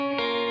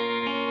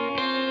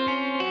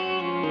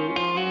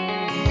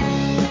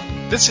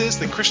This is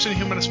the Christian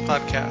Humanist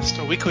Podcast,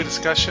 a weekly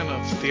discussion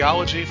of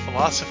theology,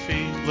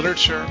 philosophy,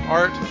 literature,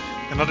 art,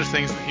 and other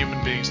things that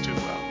human beings do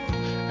well.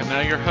 And now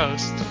your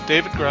hosts,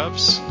 David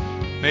Grubbs,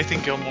 Nathan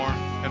Gilmore,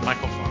 and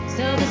Michael Farmer. So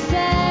the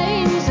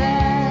same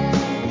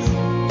says,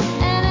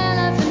 an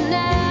elephant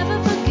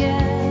never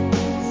forgets,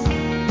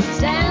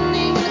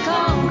 standing in the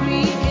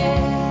concrete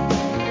gate,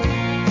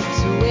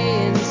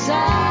 sway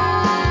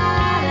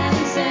inside and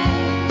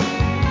insane.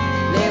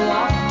 They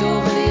walked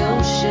over the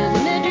ocean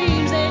in their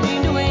dreams, they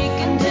dreamed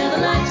awake until the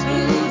lights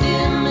grew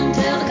dim,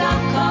 until the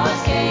cop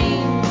cars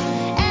came.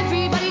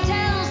 Everybody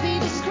tells me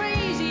this is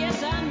crazy,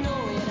 yes I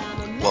know it,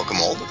 I'm a Welcome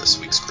all to this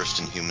week's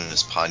Christian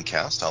Humanist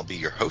Podcast. I'll be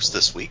your host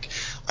this week.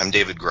 I'm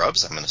David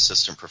Grubbs. I'm an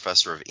assistant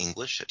professor of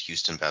English at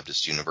Houston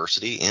Baptist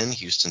University in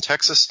Houston,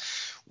 Texas.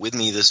 With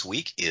me this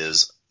week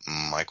is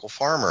Michael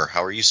Farmer.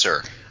 How are you,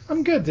 sir?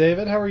 I'm good,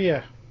 David. How are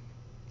you?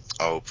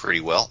 Oh,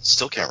 pretty well.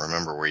 Still can't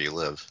remember where you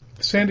live.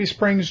 Sandy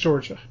Springs,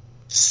 Georgia.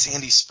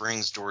 Sandy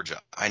Springs,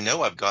 Georgia. I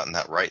know I've gotten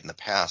that right in the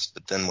past,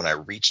 but then when I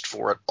reached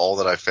for it, all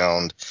that I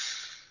found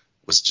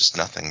was just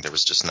nothing. There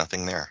was just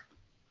nothing there.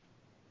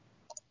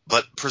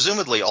 But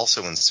presumably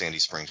also in Sandy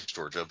Springs,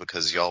 Georgia,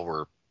 because y'all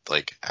were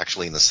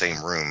actually in the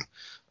same room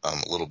a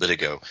little bit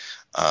ago.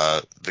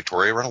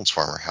 Victoria Reynolds,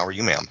 Farmer, how are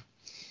you, ma'am?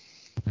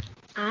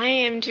 I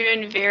am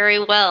doing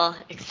very well.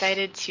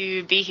 Excited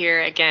to be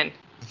here again.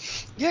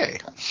 Yay.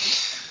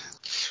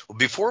 Well,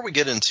 before we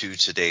get into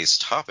today's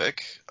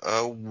topic,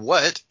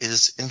 what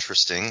is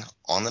interesting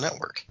on the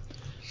network?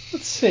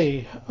 Let's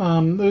see.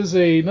 There's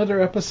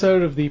another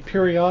episode of the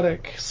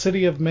periodic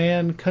City of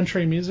Man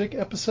country music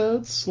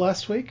episodes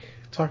last week,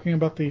 talking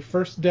about the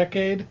first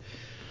decade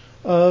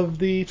of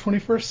the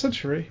 21st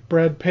century.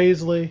 Brad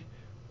Paisley,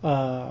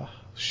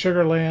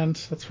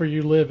 Sugarland. That's where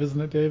you live,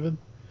 isn't it, David?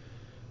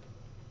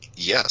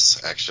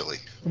 Yes, actually.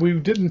 We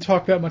didn't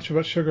talk that much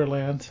about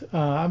Sugarland.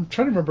 I'm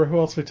trying to remember who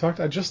else we talked.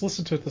 I just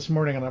listened to it this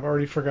morning and I've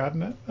already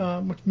forgotten it,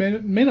 which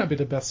may not be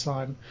the best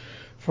sign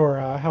for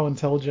how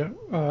intelligent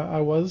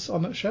I was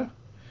on that show.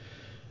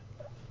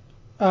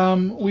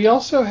 We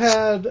also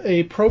had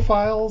a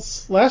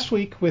profiles last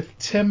week with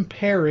Tim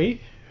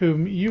Perry,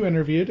 whom you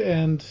interviewed,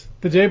 and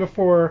the day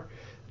before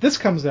this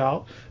comes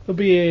out, there'll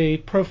be a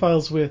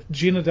profiles with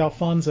Gina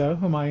D'Alfonso,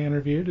 whom I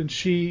interviewed, and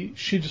she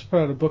just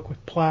put out a book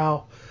with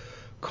Plow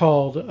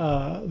called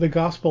The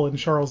Gospel in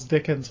Charles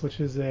Dickens, which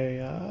is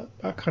a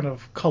kind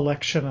of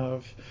collection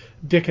of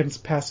Dickens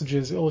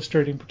passages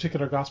illustrating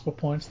particular gospel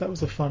points. That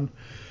was a fun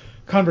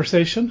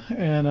conversation,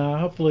 and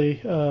hopefully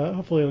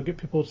it'll get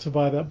people to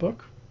buy that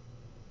book.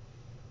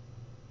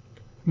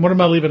 What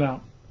am I leaving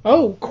out?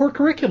 Oh, Core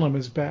Curriculum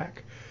is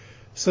back.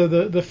 So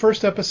the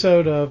first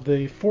episode of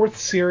the fourth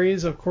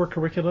series of Core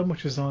Curriculum,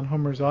 which is on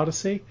Homer's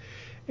Odyssey,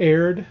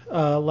 aired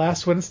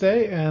last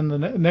Wednesday, and the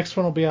next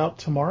one will be out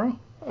tomorrow.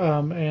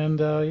 I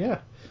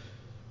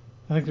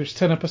think there's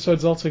 10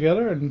 episodes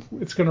altogether, and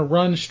it's going to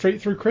run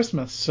straight through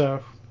Christmas.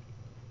 So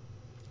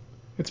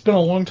it's been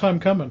a long time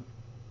coming.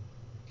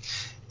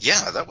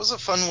 Yeah, that was a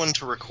fun one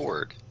to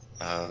record.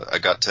 I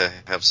got to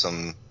have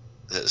some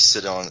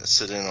sit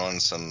in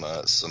on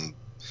some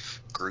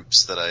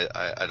groups that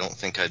I don't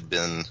think I'd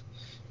been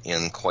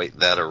in quite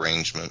that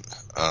arrangement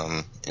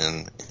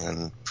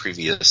in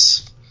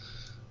previous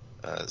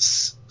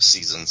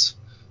seasons.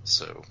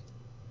 So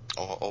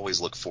I'll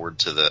always look forward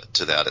to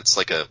that. It's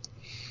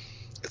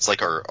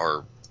like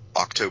our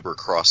October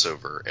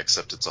crossover,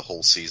 except it's a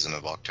whole season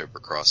of October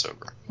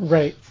crossover.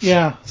 Right.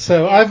 Yeah.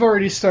 So I've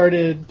already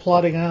started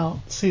plotting out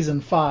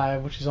season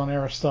 5, which is on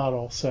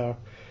Aristotle. So,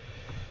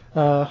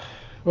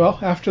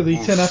 after the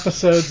 10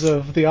 episodes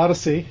of the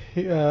Odyssey,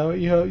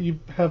 you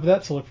have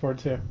that to look forward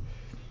to.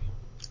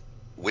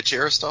 Which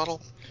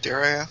Aristotle,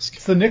 dare I ask?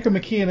 It's the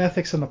Nicomachean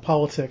Ethics and the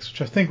Politics,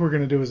 which I think we're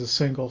going to do as a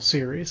single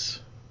series.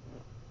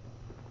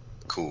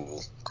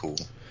 Cool.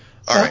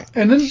 All right.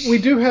 And then we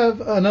do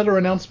have another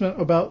announcement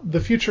about the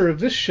future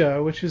of this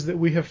show, which is that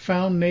we have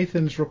found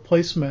Nathan's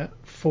replacement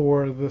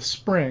for the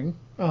spring.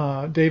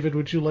 David,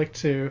 would you like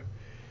to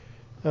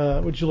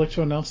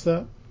announce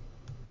that?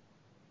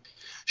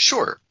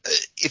 Sure.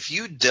 If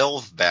you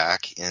delve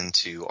back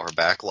into our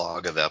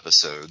backlog of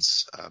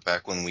episodes,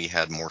 back when we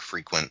had more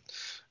frequent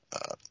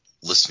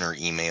listener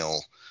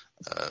email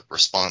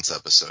response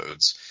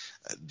episodes,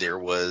 there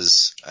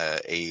was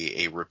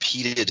a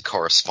repeated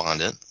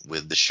correspondent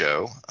with the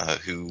show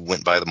who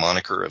went by the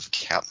moniker of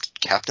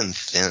Captain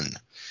Finn.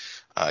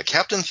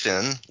 Captain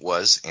Finn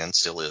was, and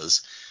still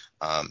is,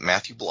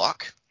 Matthew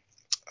Block,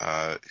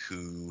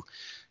 who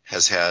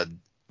has had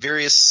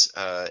various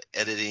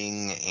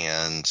editing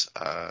and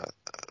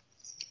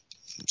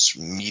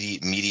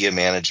media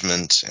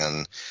management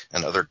and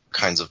other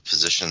kinds of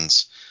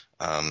positions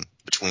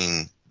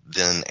between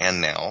then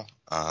and now.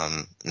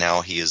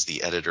 Now he is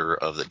the editor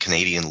of the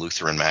Canadian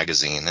Lutheran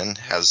magazine and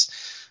has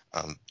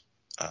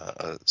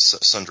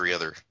sundry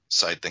other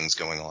side things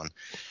going on.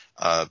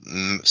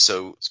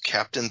 So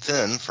Captain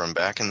Thin from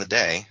back in the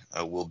day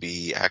will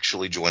be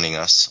actually joining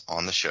us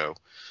on the show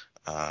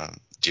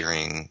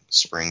during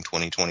spring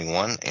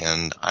 2021,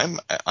 and I'm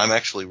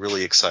actually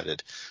really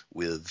excited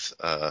with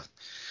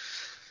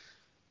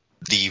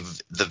the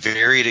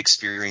varied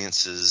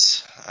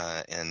experiences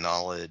and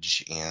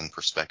knowledge and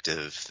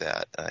perspective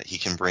that he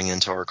can bring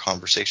into our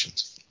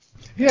conversations.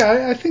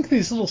 Yeah, I think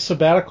these little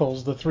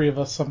sabbaticals the three of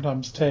us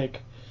sometimes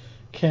take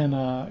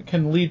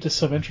can lead to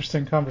some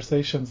interesting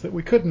conversations that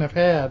we couldn't have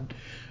had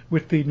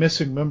with the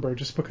missing member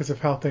just because of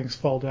how things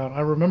fall down.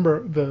 I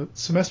remember the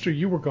semester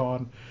you were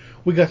gone,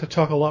 we got to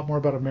talk a lot more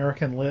about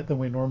American Lit than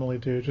we normally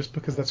do, just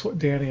because that's what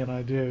Danny and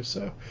I do.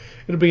 So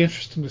it'll be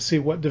interesting to see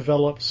what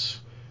develops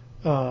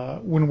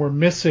when we're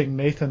missing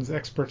Nathan's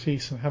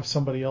expertise and have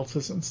somebody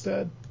else's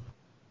instead.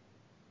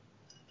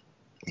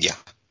 Yeah,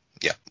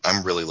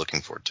 I'm really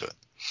looking forward to it.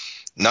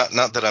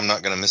 Not that I'm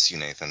not going to miss you,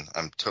 Nathan.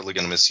 I'm totally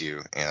going to miss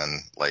you,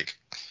 and like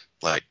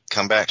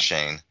come back,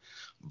 Shane.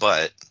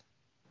 But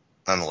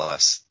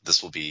nonetheless,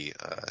 this will be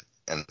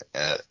an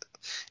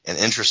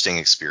interesting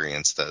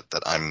experience that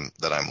I'm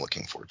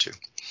looking forward to.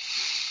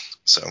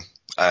 So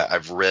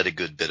I've read a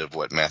good bit of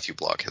what Matthew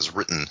Block has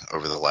written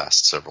over the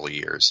last several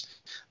years,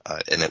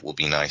 and it will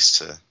be nice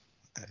to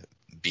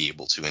be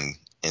able to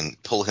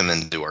pull him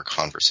into our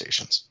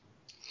conversations.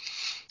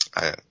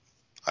 I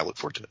look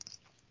forward to it.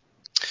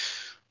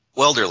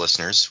 Well, dear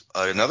listeners,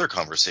 another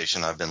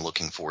conversation I've been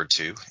looking forward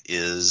to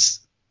is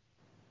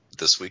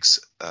this week's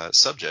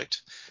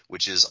subject,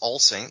 which is All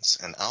Saints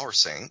and Our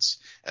Saints.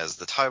 As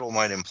the title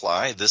might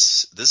imply,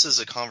 this is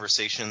a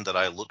conversation that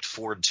I looked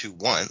forward to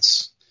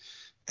once,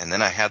 and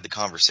then I had the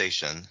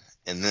conversation,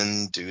 and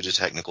then due to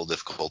technical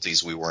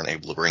difficulties, we weren't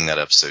able to bring that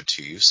episode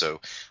to you,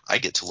 so I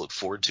get to look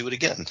forward to it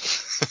again.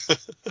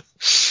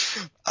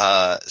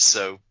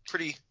 So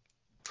pretty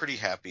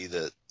happy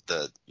that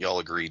y'all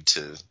agreed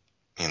to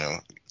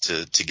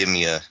give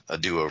me a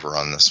do-over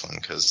on this one,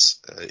 because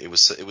it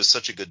was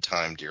such a good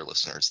time, dear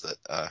listeners,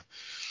 that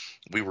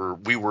we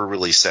were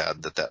really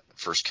sad that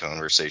first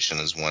conversation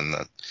is one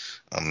that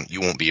you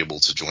won't be able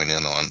to join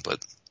in on,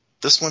 but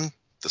this one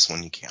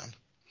you can.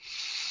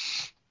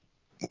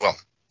 Well,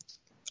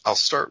 I'll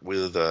start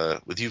with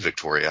you,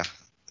 Victoria.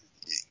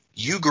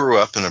 You grew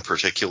up in a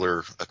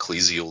particular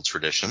ecclesial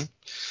tradition,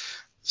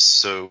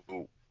 so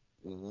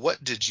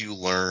what did you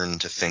learn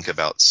to think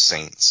about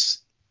saints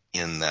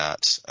in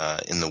that,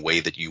 in the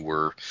way that you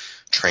were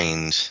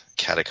trained,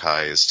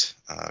 catechized,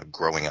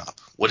 growing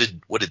up? What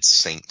did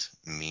saint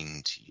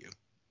mean to you?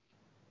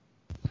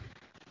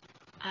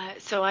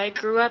 So I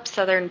grew up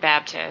Southern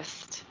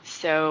Baptist,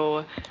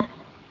 so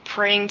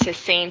praying to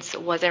saints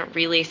wasn't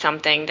really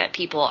something that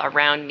people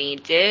around me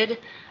did.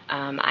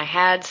 I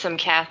had some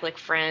Catholic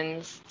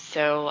friends,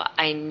 so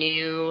I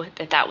knew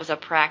that was a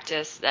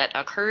practice that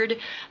occurred,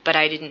 but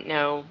I didn't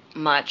know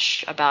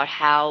much about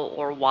how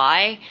or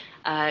why.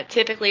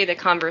 Typically, the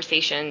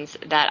conversations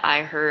that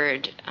I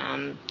heard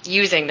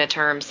using the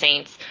term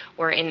saints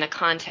were in the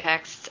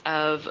context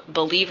of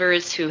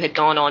believers who had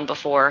gone on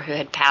before, who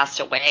had passed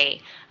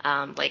away,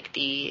 like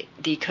the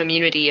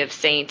community of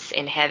saints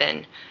in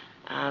heaven.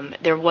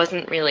 There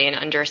wasn't really an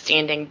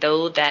understanding,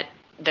 though, that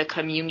the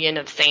communion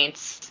of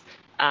saints,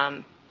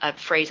 a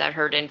phrase I've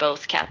heard in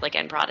both Catholic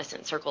and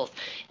Protestant circles,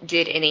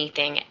 did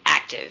anything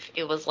active.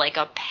 It was like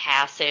a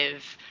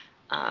passive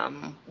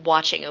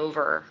watching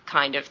over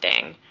kind of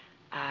thing.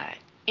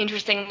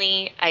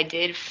 Interestingly, I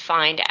did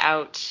find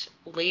out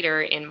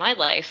later in my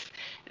life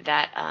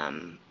that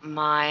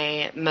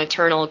my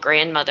maternal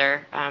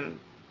grandmother,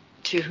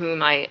 to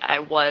whom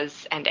I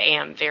was and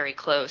am very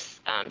close,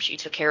 she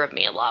took care of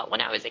me a lot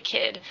when I was a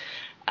kid,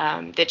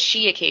 that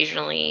she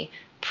occasionally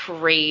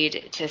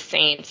prayed to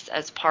saints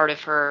as part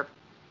of her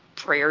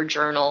prayer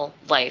journal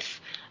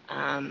life.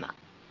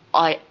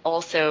 I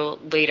also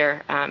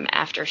later,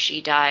 after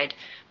she died,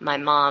 my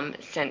mom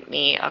sent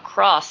me a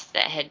cross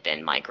that had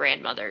been my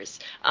grandmother's.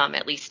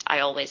 At least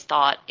I always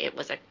thought it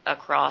was a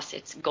cross.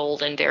 It's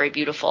gold and very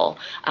beautiful.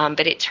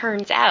 But it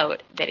turns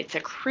out that it's a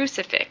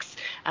crucifix.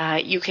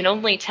 You can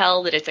only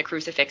tell that it's a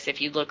crucifix if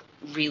you look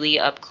really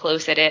up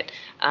close at it.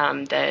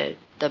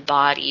 The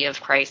body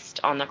of Christ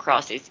on the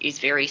cross is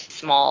very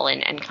small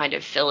and kind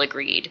of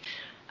filigreed.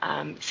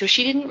 So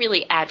she didn't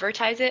really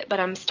advertise it, but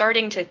I'm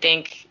starting to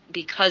think,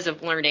 because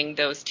of learning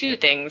those two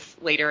things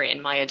later in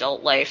my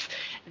adult life,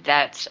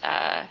 that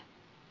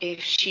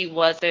if she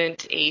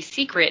wasn't a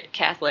secret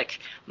Catholic,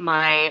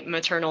 my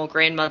maternal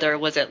grandmother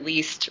was at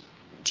least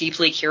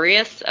deeply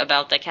curious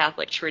about the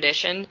Catholic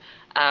tradition.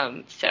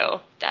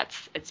 So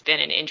it's been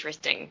an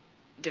interesting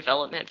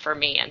development for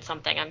me and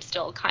something I'm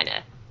still kind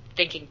of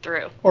thinking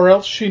through. Or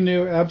else she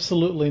knew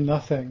absolutely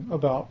nothing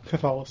about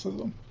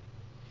Catholicism,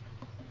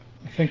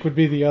 I think, would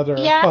be the other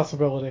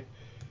possibility.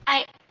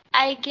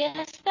 I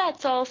guess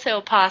that's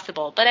also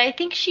possible, but I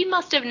think she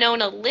must have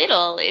known a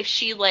little if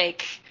she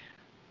wrote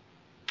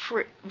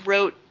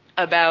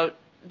about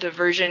the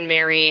Virgin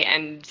Mary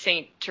and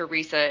Saint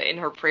Teresa in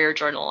her prayer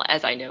journal,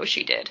 as I know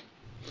she did.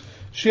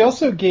 She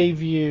also gave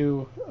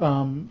you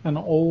an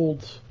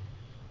old,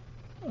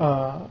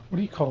 what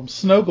do you call them?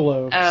 Snow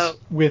globes.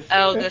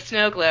 The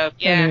snow globe,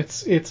 yeah.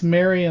 And it's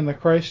Mary and the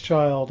Christ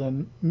child,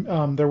 and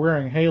they're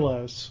wearing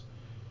halos.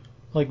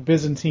 like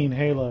Byzantine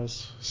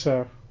halos.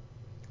 So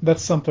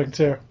that's something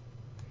too.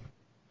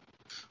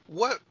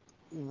 What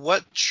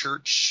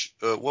church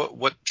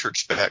what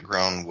church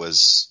background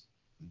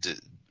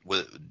did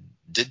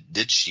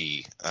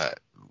she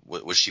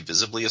was she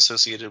visibly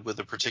associated with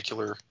a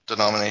particular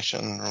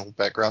denomination or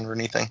background or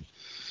anything?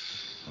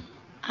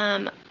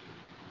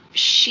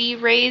 She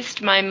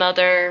raised my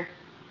mother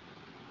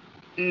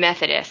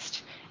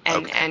Methodist,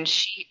 and Okay.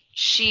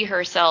 she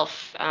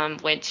herself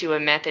went to a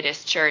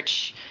Methodist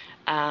church.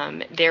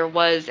 There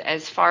was,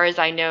 as far as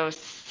I know,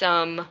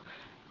 some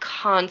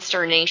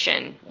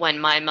consternation when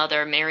my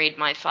mother married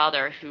my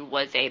father, who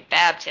was a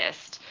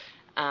Baptist.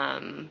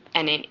 And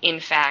in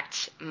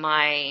fact,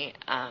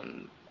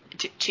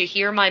 to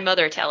hear my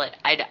mother tell it,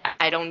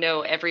 I don't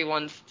know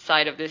everyone's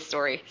side of this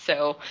story,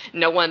 so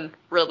no one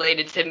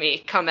related to me,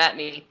 come at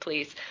me,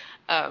 please.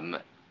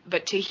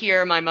 But to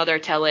hear my mother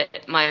tell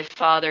it, my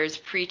father's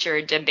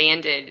preacher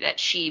demanded that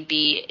she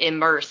be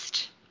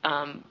immersed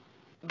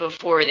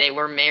before they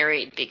were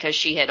married because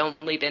she had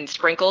only been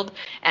sprinkled,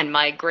 and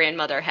my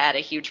grandmother had a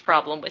huge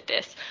problem with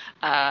this.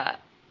 I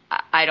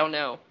don't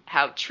know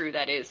how true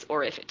that is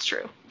or if it's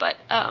true, but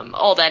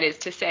all that is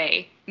to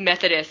say,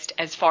 Methodist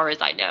as far as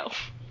I know.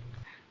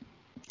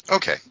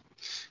 Okay.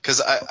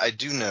 Because I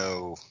do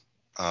know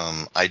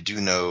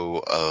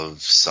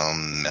of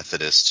some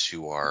Methodists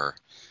who are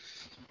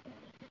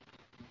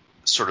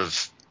sort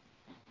of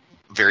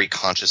very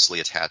consciously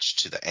attached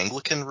to the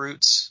Anglican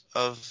roots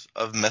of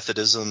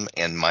Methodism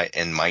and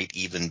might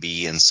even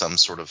be in some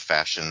sort of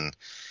fashion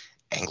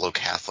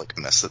Anglo-Catholic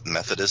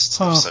Methodists,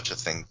 Huh.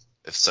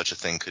 if such a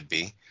thing could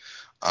be.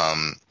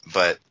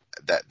 But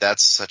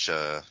that's such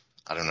a,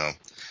 I don't know.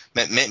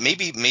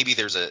 Maybe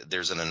there's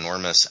an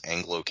enormous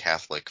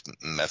Anglo-Catholic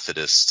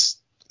Methodist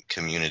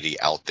community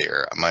out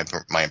there.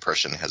 My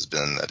impression has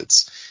been that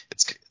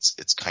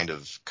it's kind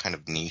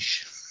of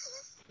niche,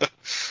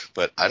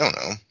 but I don't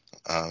know.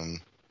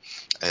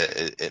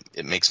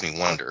 It makes me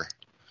wonder.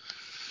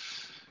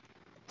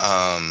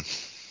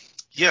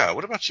 Yeah.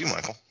 What about you,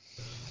 Michael?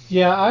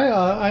 Yeah,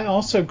 I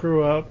also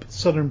grew up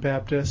Southern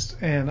Baptist,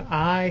 and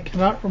I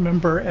cannot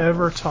remember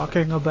ever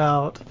talking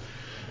about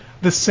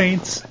the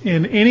saints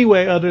in any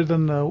way other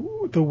than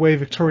the way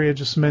Victoria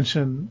just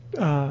mentioned,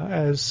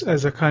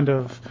 as a kind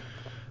of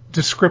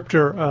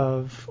descriptor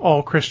of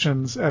all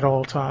Christians at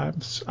all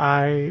times.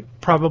 I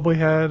probably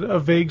had a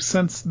vague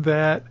sense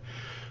that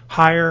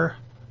higher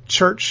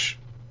church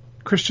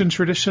Christian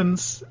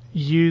traditions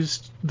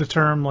used the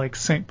term like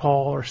St.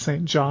 Paul or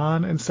St.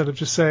 John instead of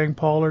just saying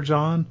Paul or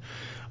John.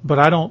 But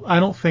I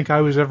don't think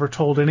I was ever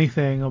told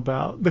anything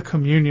about the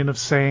communion of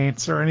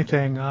saints or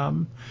anything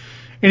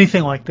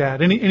like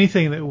that.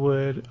 Anything that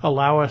would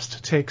allow us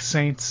to take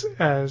saints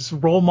as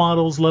role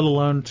models, let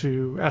alone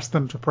to ask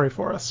them to pray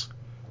for us.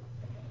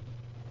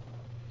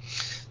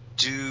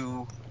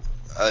 Do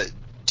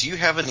you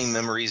have any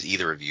memories?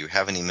 Either of you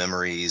have any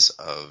memories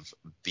of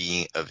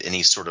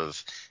any sort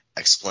of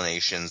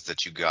explanations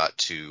that you got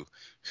to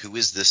who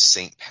is this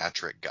St.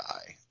 Patrick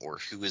guy or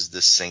who is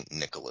this St.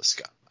 Nicholas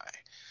guy?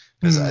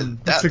 Because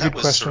That's a good that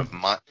was question. sort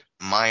of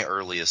my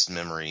earliest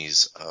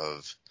memories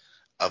of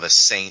a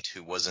saint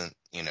who wasn't,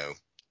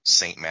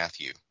 St.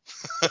 Matthew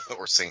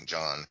or St.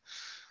 John,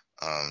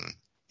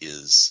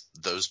 is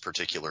those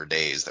particular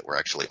days that were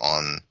actually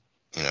on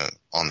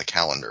the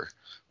calendar,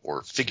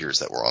 or figures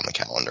that were on the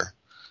calendar.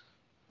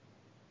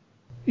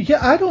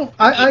 Yeah,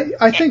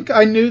 I think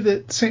I knew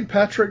that St.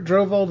 Patrick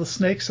drove all the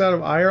snakes out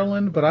of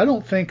Ireland, but I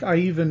don't think I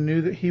even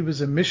knew that he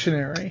was a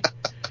missionary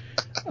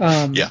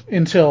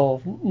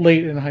until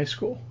late in high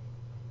school.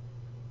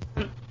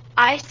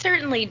 I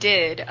certainly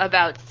did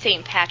about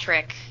St.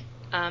 Patrick.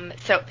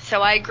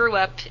 So I grew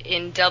up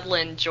in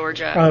Dublin,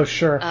 Georgia. Oh,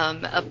 sure.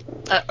 A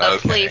Okay.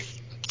 place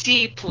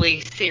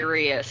deeply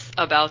serious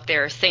about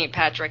their St.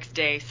 Patrick's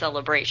Day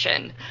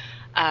celebration.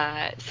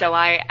 So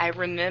I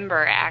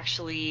remember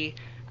actually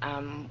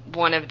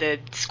one of the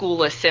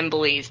school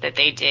assemblies that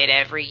they did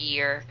every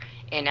year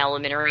in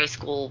elementary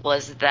school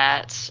was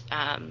that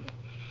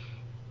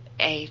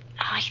it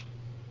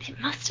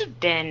must have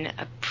been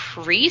a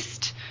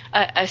priest,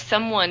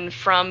 someone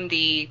from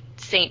the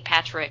St.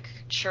 Patrick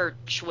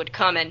Church would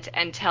come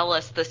and tell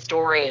us the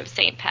story of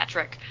St.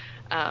 Patrick.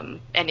 And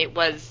it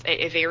was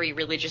a very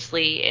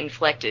religiously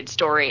inflected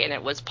story, and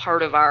it was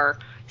part of our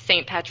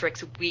St.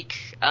 Patrick's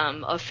Week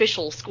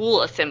official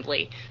school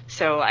assembly.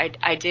 So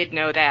I did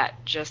know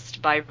that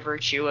just by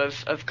virtue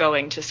of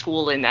going to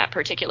school in that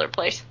particular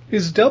place.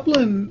 Does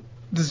Dublin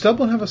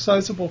have a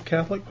sizable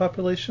Catholic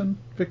population,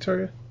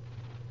 Victoria?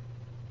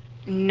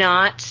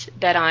 Not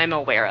that I'm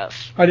aware of.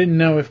 I didn't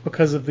know if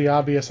because of the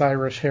obvious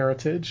Irish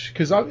heritage,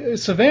 because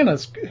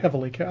Savannah's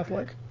heavily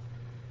Catholic.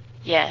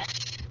 Yes.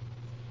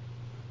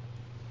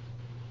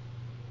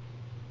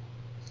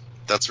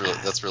 That's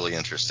really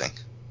interesting.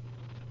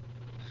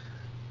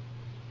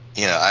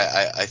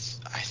 I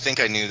think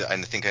I knew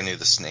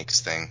the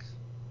snakes thing,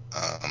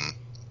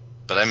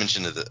 but I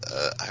mentioned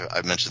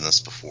I mentioned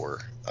this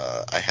before.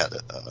 I had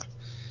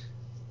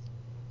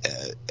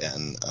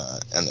and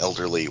an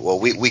elderly. Well,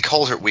 we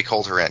called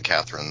her Aunt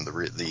Catherine.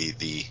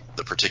 The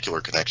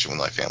particular connection with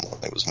my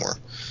family was more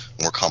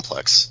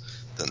complex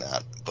than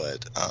that.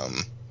 But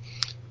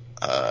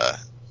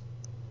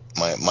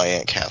my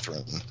Aunt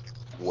Catherine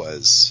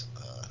was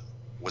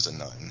a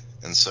nun,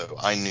 and so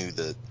I knew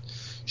that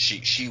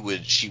she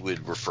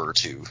would refer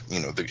to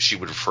she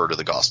would refer to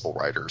the gospel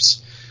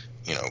writers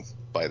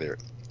by their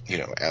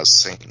as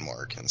Saint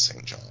Mark and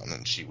Saint John,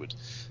 and she would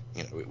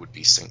it would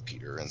be Saint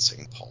Peter and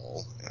Saint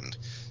Paul, and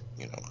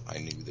I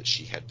knew that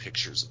she had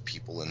pictures of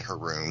people in her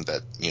room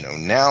that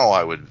now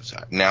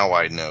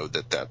I know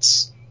that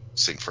that's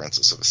Saint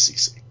Francis of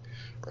Assisi,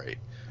 right?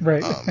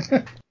 Right.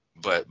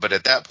 But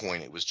at that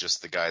point it was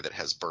just the guy that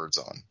has birds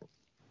on.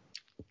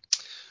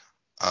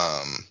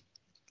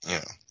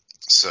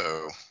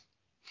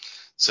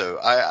 So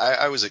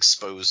I was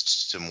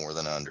exposed to more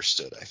than I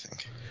understood, I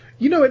think.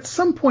 At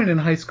some point in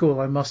high school,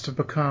 I must have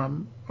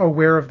become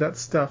aware of that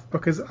stuff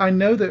because I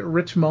know that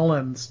Rich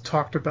Mullins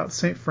talked about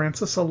St.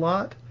 Francis a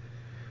lot.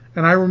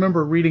 And I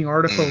remember reading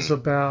articles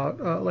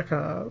about like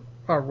a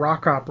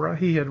rock opera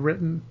he had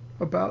written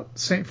about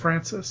St.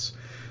 Francis.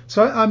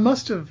 So I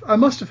must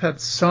have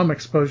had some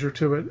exposure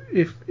to it,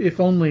 if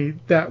only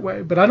that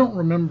way. But I don't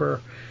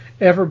remember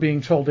ever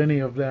being told any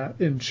of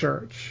that in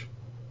church.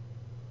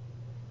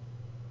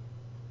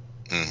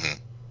 Mm-hmm.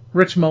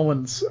 Rich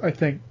Mullins, I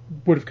think,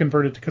 would have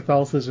converted to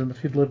Catholicism if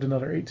he'd lived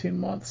another 18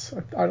 months.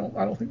 I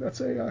don't think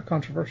that's a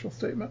controversial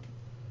statement.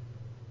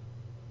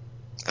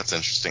 That's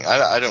interesting.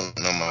 I don't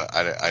know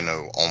I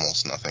know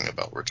almost nothing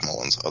about Rich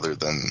Mullins other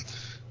than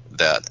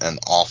that an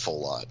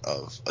awful lot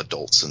of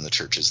adults in the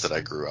churches that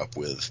I grew up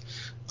with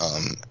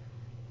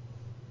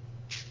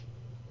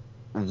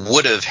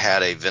would have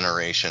had a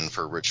veneration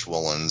for Rich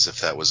Mullins if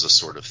that was the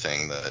sort of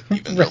thing that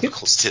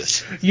evangelicals did.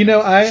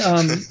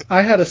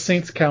 I had a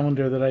saints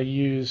calendar that I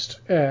used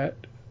at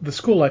the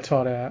school I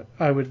taught at.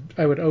 I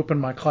would open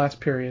my class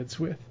periods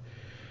with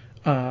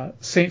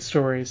saint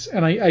stories,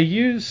 and I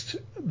used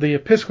the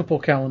Episcopal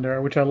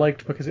calendar, which I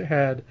liked because it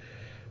had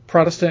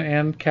Protestant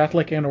and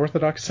Catholic and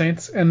Orthodox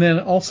saints, and then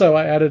also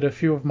I added a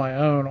few of my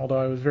own, although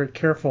I was very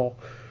careful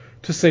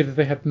to say that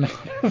they had not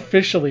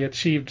officially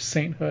achieved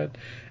sainthood,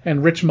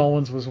 and Rich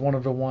Mullins was one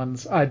of the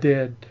ones I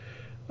did,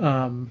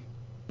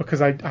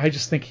 because I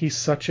just think he's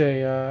such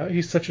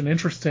an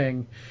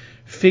interesting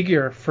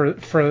figure for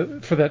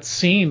that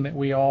scene that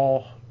we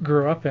all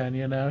grew up in.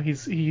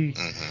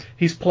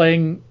 He's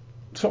playing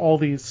to all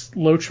these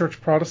low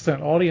church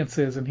Protestant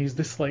audiences, and he's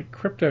this like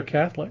crypto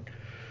Catholic.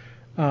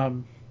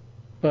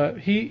 But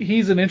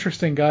he's an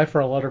interesting guy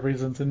for a lot of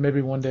reasons, and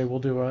maybe one day we'll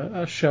do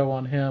a show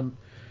on him.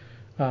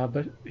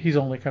 But he's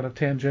only kind of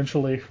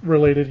tangentially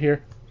related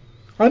here.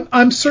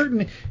 I'm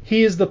certain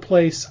he is the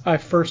place I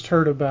first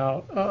heard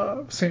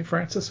about St.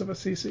 Francis of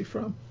Assisi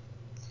from.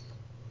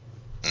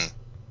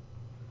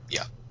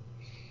 Yeah.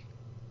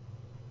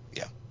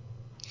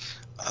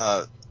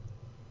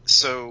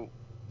 So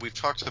we've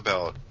talked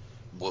about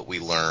what we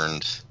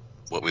learned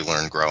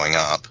growing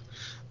up.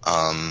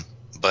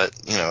 But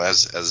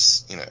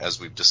as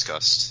we've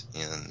discussed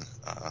in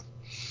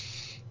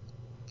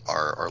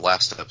our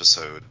last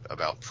episode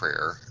about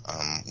prayer,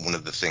 one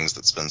of the things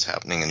that's been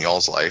happening in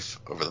y'all's life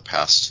over the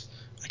past,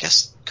 I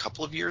guess,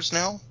 couple of years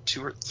now,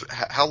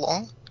 how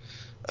long?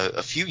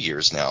 A few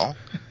years now.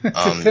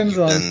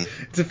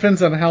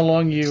 Depends on how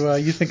long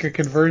you think a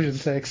conversion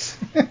takes.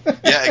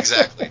 Yeah,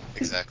 exactly.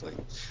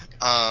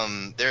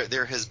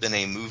 There has been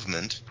a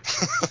movement,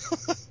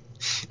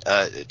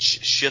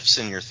 shifts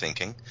in your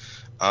thinking,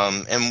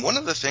 and one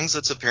of the things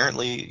that's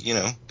apparently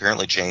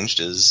changed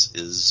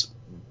is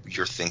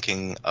your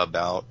thinking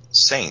about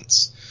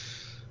saints.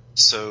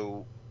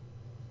 So,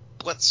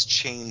 what's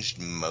changed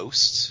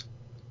most?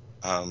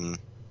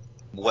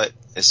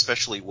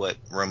 Especially what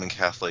Roman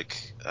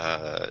Catholic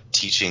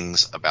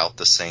teachings about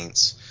the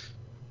saints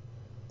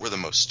were the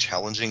most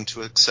challenging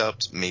to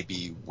accept?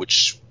 Maybe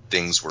which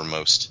things were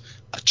most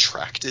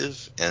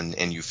attractive,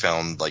 and you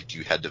found like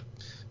you had to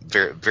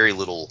very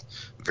little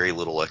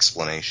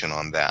explanation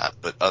on that,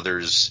 but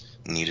others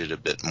needed a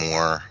bit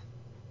more.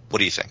 What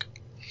do you think,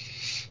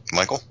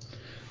 Michael?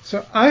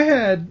 So I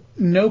had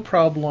no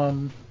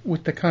problem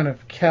with the kind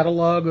of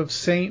catalog of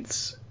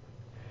saints,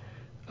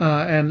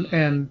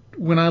 and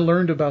when I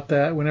learned about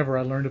that, whenever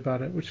I learned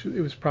about it, which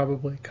it was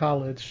probably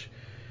college,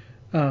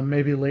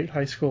 maybe late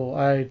high school,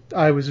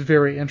 I was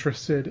very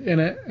interested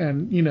in it,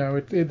 and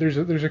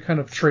there's a kind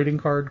of trading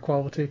card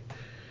quality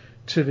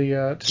to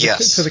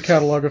the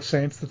catalog of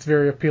saints that's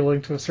very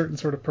appealing to a certain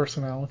sort of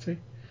personality.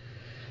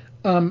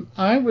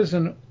 I was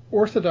an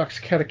Orthodox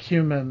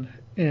catechumen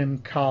in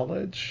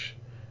college,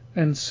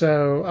 and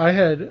so I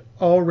had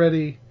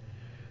already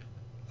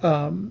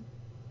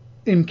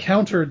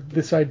encountered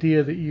this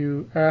idea that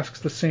you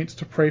ask the saints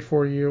to pray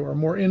for you, or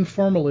more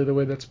informally, the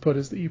way that's put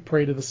is that you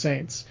pray to the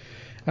saints.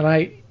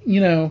 And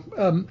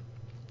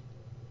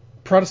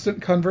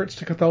Protestant converts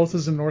to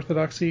Catholicism and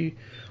Orthodoxy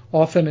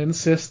often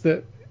insist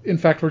that, in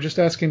fact, we're just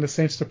asking the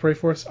saints to pray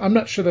for us. I'm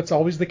not sure that's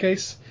always the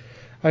case.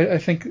 I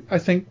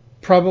think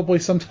probably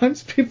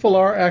sometimes people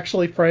are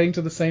actually praying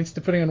to the saints,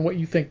 depending on what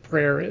you think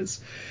prayer is.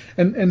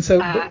 And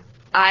so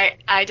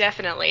I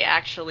definitely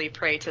actually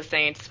pray to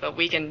saints, but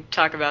we can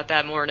talk about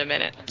that more in a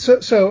minute.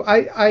 So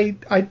I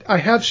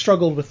have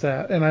struggled with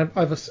that, and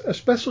I've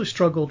especially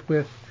struggled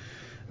with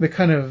the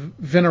kind of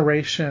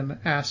veneration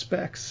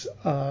aspects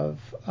of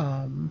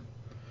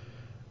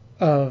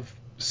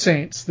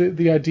saints.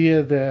 The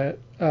idea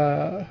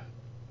that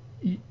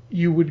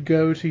you would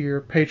go to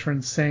your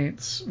patron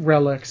saint's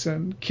relics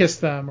and kiss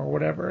them or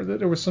whatever, that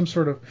there was some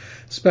sort of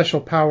special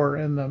power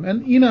in them.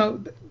 And,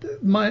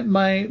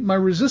 my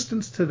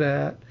resistance to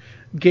that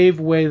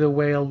gave way the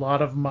way a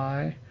lot of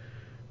my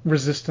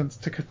resistance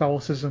to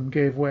Catholicism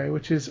gave way,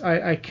 which is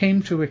I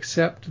came to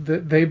accept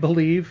that they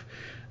believe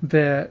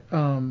that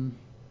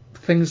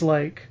things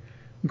like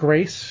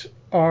grace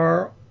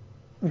are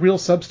real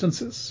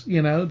substances,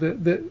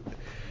 that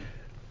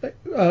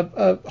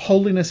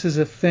holiness is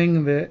a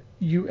thing that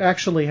you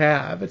actually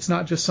have. It's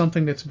not just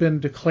something that's been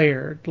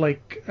declared.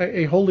 Like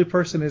a holy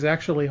person is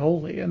actually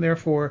holy and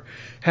therefore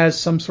has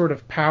some sort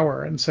of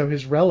power. And so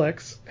his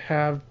relics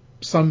have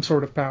some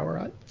sort of power.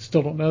 I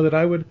still don't know that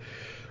I would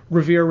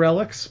revere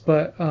relics,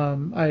 but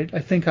I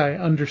think I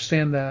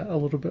understand that a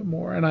little bit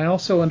more. And I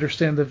also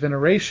understand the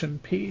veneration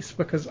piece,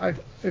 because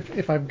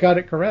if I've got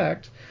it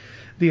correct,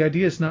 the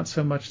idea is not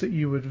so much that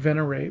you would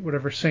venerate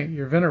whatever saint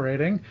you're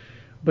venerating,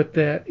 but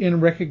that in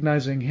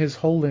recognizing his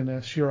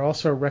holiness, you're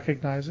also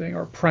recognizing,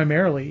 or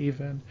primarily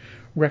even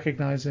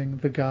recognizing,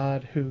 the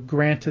God who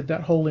granted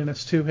that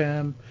holiness to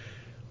him,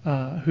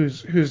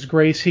 whose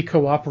grace he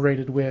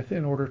cooperated with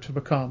in order to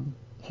become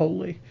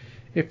holy,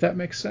 if that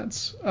makes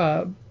sense.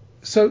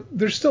 So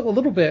there's still a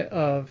little bit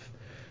of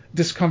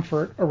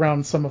discomfort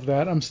around some of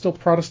that. I'm still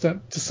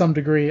Protestant to some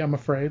degree, I'm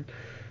afraid,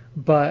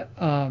 but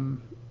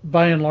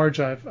by and large,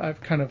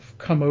 I've kind of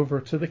come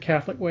over to the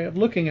Catholic way of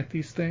looking at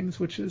these things,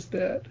 which is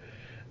that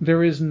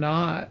there is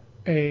not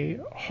a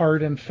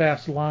hard and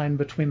fast line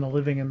between the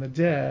living and the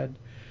dead,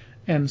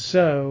 and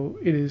so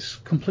it is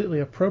completely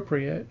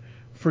appropriate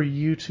for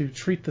you to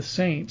treat the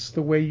saints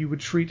the way you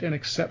would treat an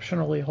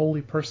exceptionally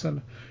holy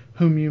person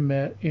whom you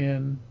met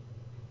in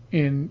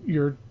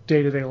your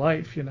day-to-day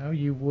life.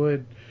 You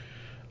would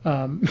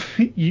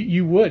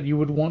you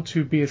would want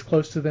to be as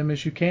close to them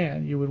as you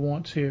can. You would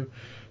want to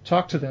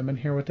talk to them and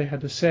hear what they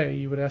had to say.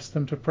 You would ask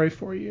them to pray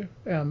for you.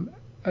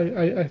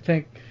 I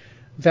think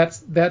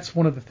that's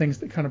one of the things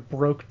that kind of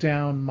broke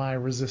down my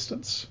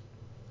resistance.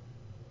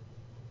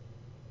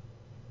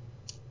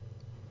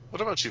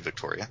 What about you,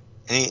 Victoria?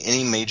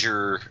 Any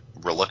major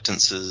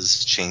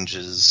reluctances,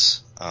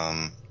 changes?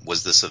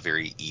 Was this a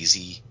very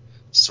easy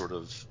sort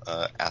of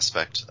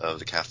aspect of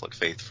the Catholic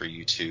faith for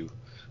you to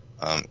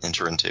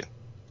enter into?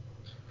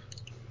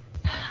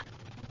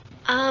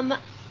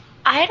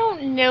 I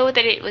don't know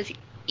that it was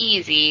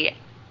easy.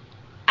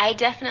 I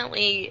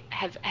definitely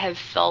have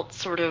felt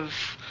sort of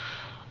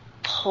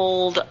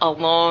pulled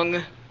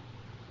along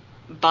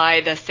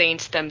by the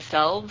saints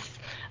themselves.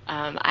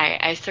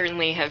 I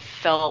certainly have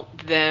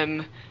felt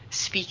them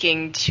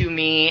speaking to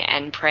me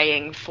and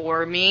praying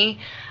for me.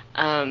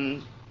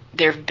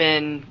 There have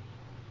been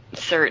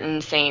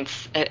certain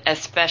saints,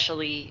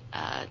 especially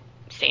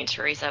Saint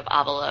Teresa of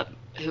Avila,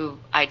 who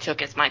I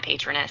took as my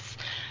patroness,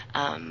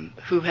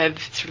 who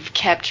have sort of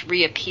kept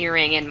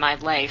reappearing in my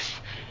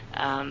life.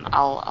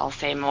 I'll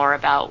say more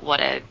about what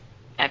a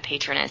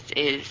patroness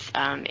is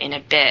in a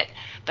bit.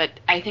 But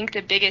I think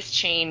the biggest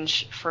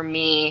change for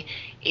me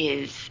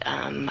is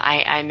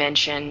I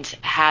mentioned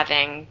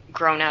having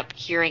grown up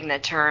hearing the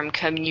term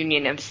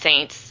communion of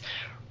saints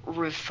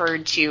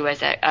referred to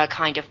as a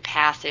kind of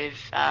passive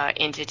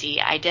entity.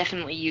 I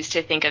definitely used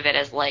to think of it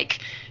as like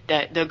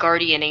the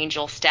guardian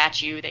angel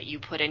statue that you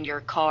put in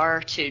your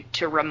car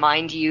to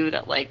remind you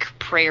that like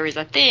prayer is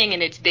a thing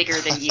and it's bigger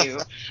than you.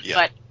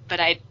 Yeah. But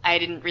I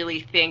didn't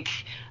really think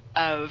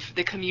of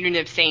the communion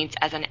of saints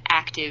as an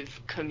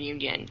active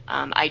communion.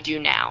 I do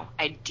now.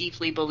 I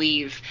deeply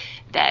believe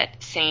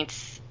that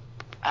saints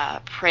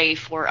pray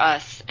for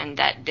us and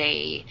that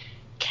they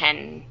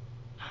can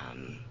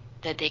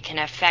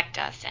affect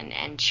us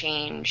and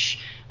change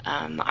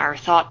our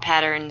thought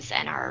patterns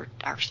and our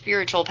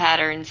spiritual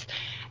patterns.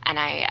 And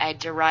I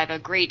derive a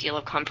great deal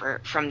of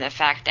comfort from the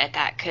fact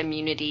that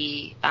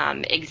community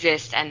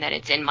exists and that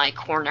it's in my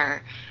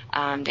corner.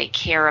 They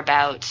care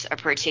about a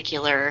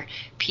particular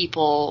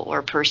people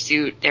or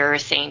pursuit. There are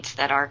saints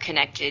that are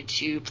connected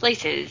to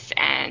places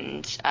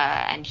and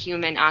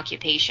human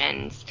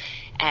occupations.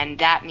 And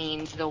that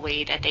means the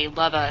way that they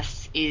love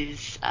us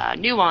is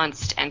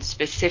nuanced and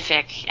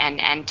specific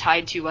and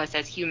tied to us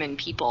as human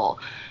people.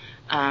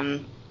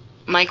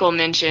 Michael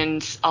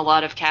mentioned a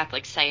lot of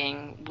Catholics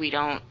saying we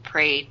don't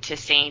pray to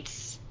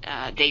saints.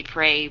 They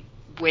pray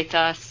with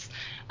us.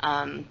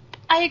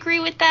 I agree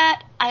with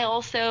that. I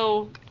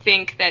also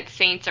think that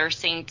saints are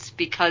saints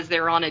because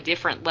they're on a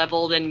different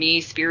level than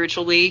me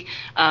spiritually.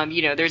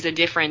 There's a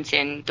difference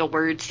in the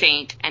word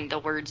saint and the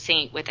word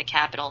saint with a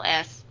capital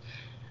S.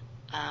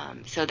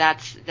 So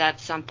that's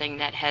something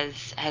that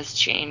has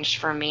changed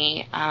for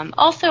me.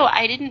 Also,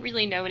 I didn't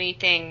really know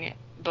anything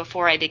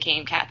before I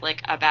became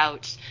Catholic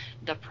about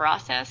the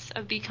process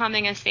of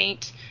becoming a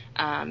saint.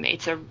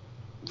 It's a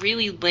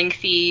really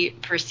lengthy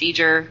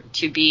procedure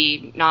to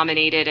be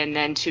nominated and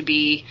then to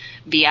be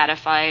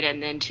beatified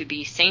and then to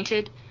be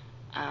sainted.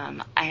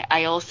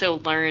 I also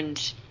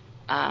learned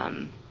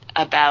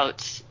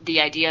about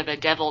the idea of a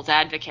devil's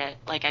advocate.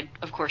 Like, I,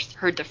 of course,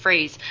 heard the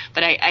phrase,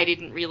 but I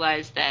didn't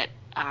realize that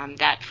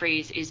that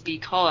phrase is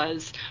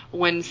because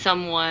when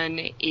someone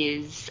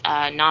is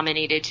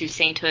nominated to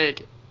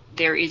sainthood,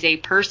 there is a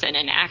person,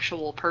 an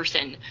actual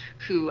person,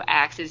 who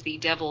acts as the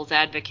devil's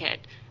advocate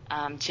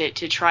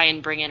to try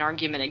and bring an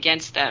argument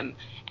against them.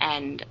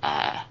 And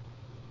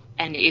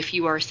if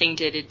you are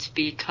sainted, it's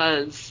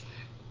because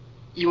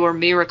your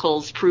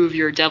miracles prove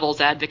your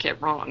devil's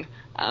advocate wrong.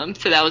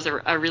 So that was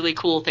a really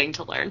cool thing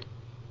to learn.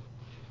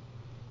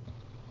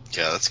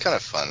 Yeah, that's kind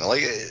of fun.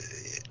 Like,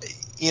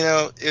 you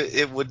know,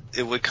 it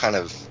would kind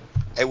of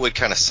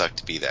suck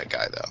to be that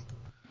guy, though.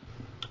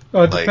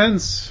 Oh, it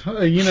depends.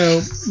 You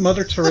know,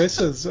 Mother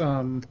Teresa's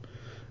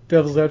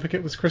devil's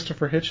advocate was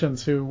Christopher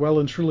Hitchens, who well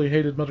and truly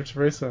hated Mother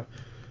Teresa.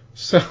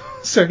 So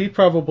he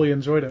probably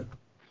enjoyed it.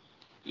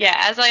 Yeah,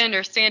 as I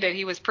understand it,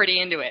 he was pretty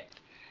into it.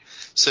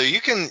 So you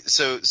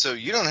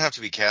don't have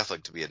to be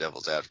Catholic to be a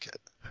devil's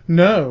advocate.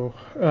 No,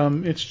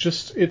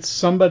 it's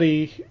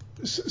somebody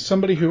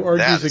who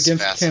argues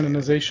against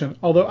canonization.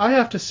 Although I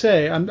have to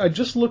say, I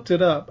just looked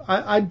it up.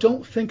 I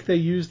don't think they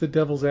use the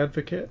devil's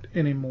advocate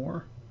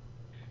anymore.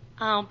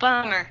 Oh,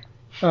 bummer.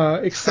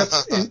 Except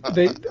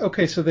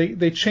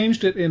they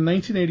changed it in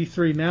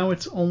 1983. Now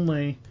it's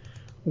only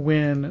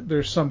when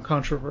there's some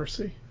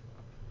controversy.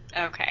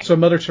 Okay. So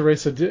Mother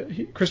Teresa,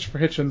 Christopher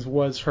Hitchens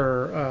was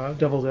her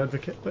devil's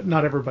advocate, but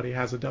not everybody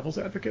has a devil's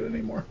advocate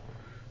anymore.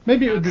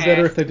 Maybe it would be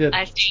better if they did.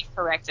 I stand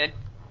corrected.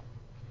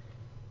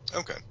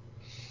 Okay.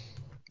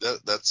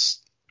 That's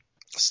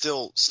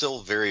still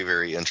very,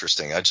 very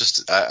interesting. I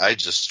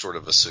just sort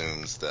of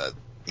assumed that,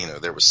 you know,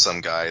 there was some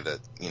guy that,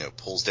 you know,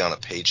 pulls down a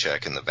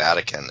paycheck in the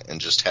Vatican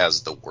and just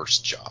has the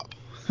worst job.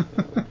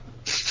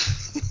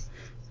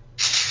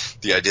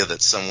 The idea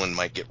that someone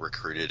might get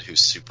recruited who's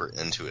super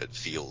into it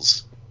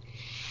feels,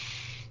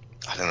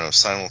 I don't know,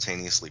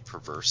 simultaneously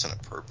perverse and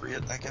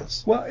appropriate, I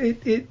guess. Well,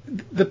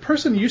 the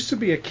person used to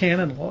be a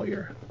canon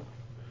lawyer,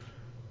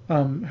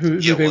 who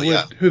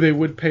they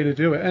would pay to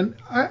do it, and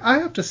I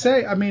have to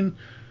say, I mean,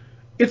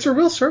 it's a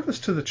real service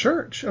to the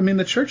church. I mean,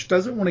 the church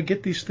doesn't want to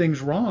get these things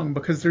wrong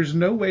because there's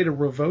no way to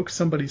revoke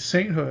somebody's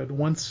sainthood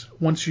once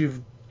you've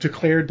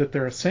declared that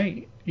they're a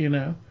saint, you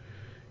know.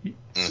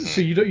 Mm-hmm.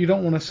 So you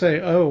don't want to say,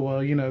 oh,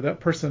 well, you know,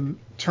 that person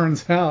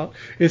turns out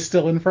is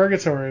still in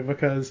purgatory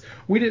because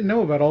we didn't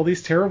know about all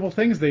these terrible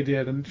things they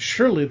did, and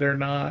surely they're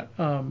not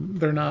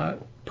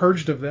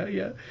purged of that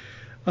yet.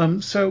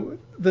 So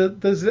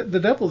the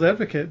devil's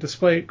advocate,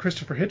 despite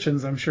Christopher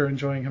Hitchens, I'm sure,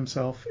 enjoying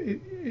himself,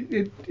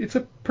 it's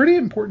a pretty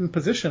important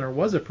position, or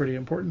was a pretty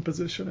important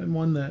position, and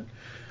one that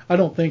I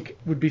don't think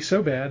would be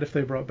so bad if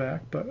they brought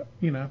back. But,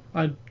 you know,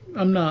 I'm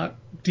not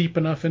deep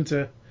enough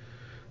into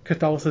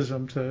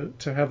Catholicism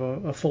to have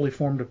a fully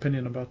formed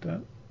opinion about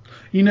that.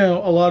 You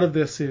know, a lot of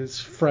this is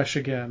fresh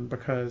again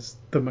because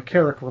the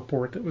McCarrick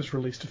report that was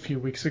released a few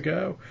weeks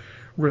ago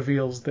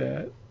reveals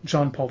that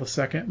John Paul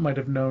II might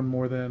have known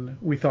more than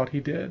we thought he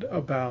did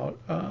about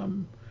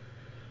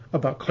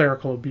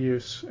clerical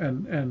abuse,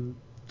 and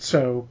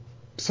so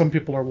some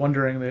people are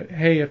wondering that,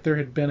 hey, if there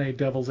had been a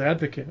devil's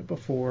advocate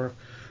before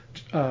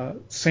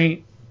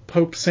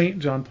Pope Saint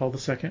John Paul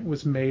II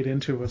was made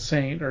into a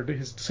saint, or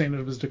his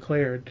sainthood was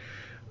declared,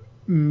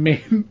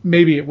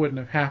 maybe it wouldn't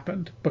have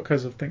happened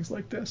because of things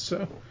like this.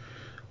 So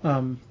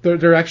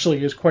there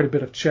actually is quite a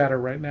bit of chatter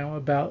right now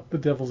about the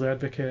devil's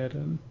advocate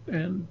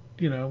and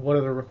you know, what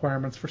are the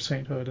requirements for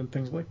sainthood and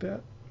things like that.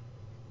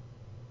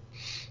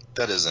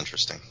 That is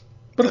interesting.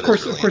 But of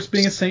course,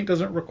 being a saint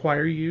doesn't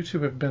require you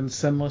to have been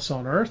sinless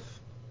on earth.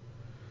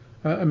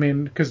 I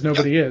mean, because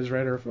nobody is,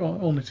 right? Or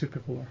only two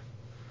people are.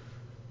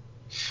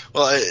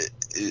 Well,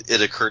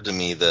 it occurred to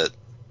me that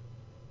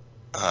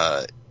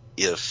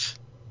if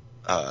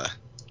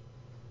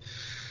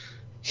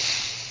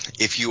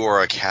you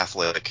are a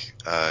Catholic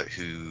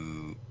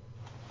who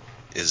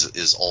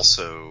is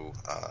also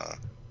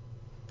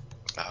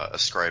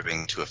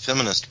ascribing to a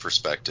feminist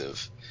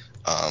perspective,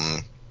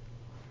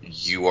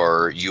 you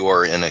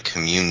are in a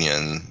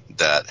communion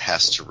that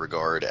has to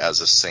regard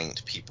as a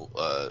saint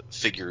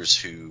figures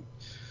who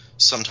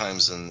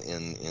sometimes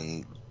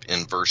in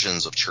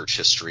versions of church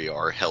history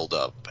are held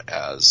up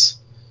as,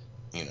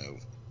 you know,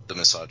 the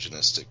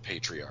misogynistic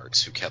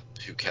patriarchs who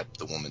kept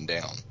the woman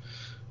down.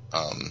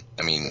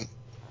 I mean,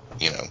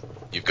 you know,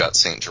 you've got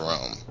Saint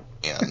Jerome,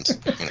 and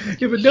you know,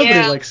 yeah, but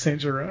nobody likes Saint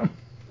Jerome.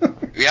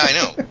 Yeah, I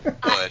know,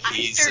 but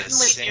he's a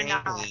saint.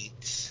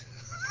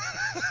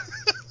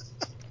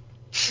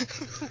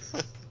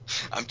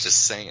 I'm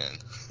just saying.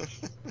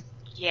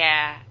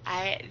 Yeah,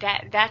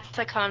 that's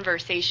a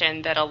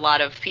conversation that a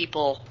lot of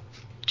people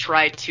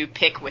try to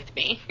pick with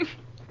me.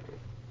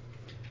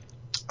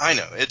 I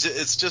know,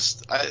 it's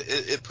just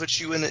it puts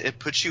you in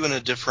a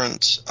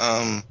different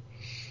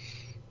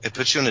It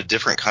puts you in a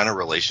different kind of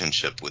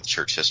relationship with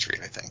church history,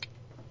 I think.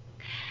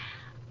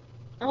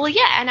 Well,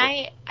 yeah, and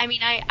I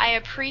mean, I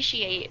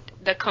appreciate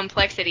the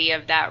complexity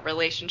of that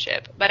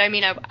relationship, but I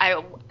mean,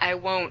 I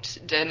won't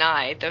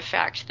deny the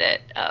fact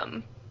that,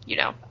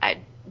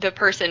 the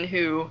person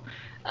who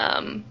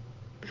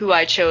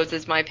I chose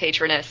as my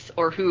patroness,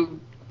 or who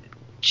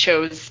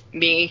chose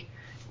me,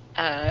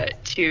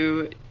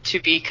 to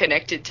be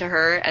connected to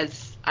her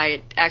as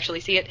I actually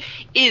see it,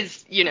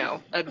 is,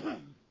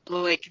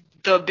 like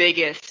the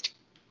biggest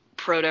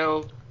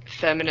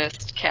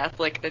proto-feminist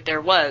Catholic that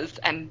there was,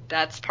 and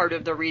that's part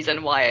of the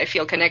reason why I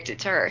feel connected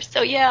to her.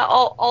 So yeah,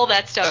 all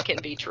that stuff can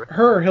be true.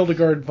 Her or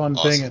Hildegard von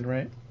Awesome. Bingen,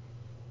 right?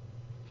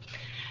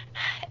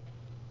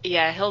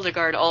 Yeah,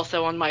 Hildegard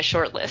also on my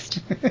short list.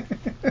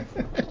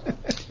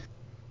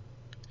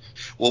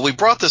 Well, we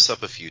brought this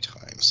up a few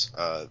times,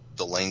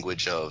 the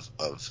language of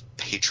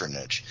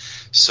patronage.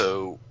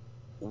 So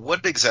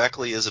what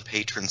exactly is a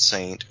patron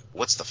saint?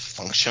 What's the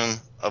function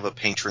of a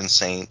patron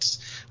saint,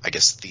 I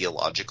guess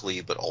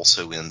theologically, but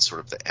also in sort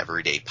of the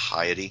everyday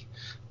piety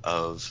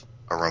of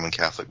a Roman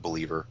Catholic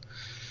believer?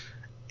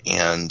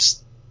 And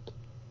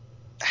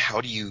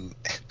how do you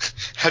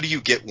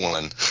get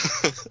one?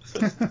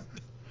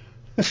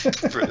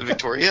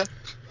 Victoria?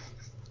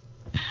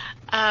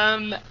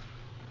 A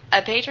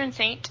patron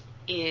saint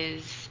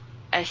is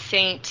a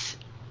saint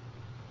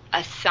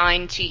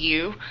assigned to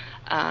you,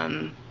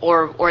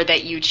 or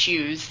that you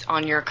choose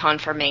on your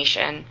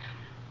confirmation.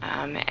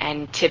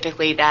 And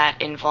typically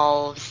that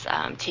involves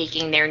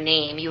taking their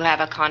name. You have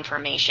a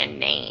confirmation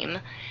name,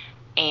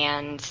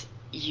 and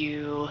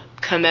you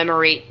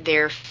commemorate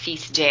their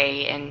feast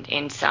day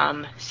in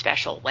some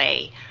special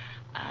way.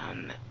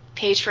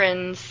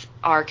 Patrons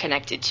are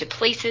connected to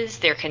places.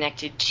 They're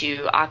connected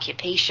to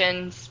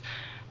occupations.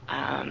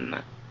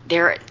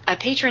 They're a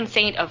patron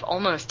saint of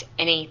almost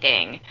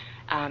anything.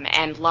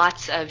 And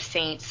lots of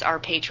saints are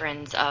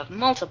patrons of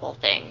multiple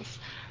things.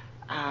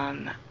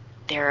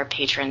 There are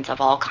patrons of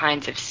all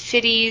kinds of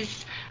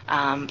cities,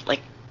 like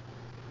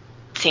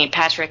St.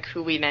 Patrick,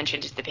 who we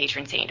mentioned, is the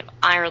patron saint of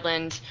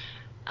Ireland.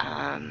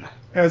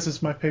 As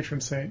is my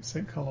patron saint,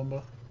 St.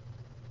 Columba.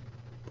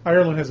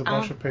 Ireland has a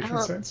bunch of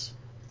patron saints.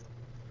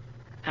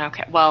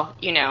 Okay, well,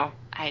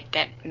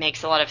 that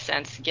makes a lot of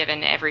sense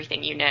given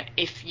everything you know.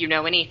 If you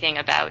know anything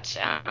about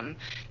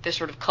the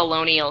sort of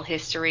colonial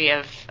history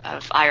of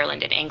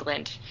Ireland and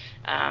England,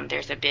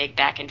 there's a big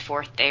back and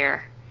forth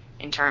there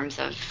in terms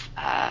of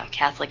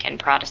Catholic and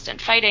Protestant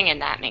fighting,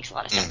 and that makes a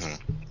lot of sense.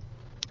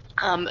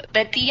 Mm-hmm.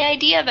 But the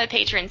idea of a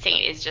patron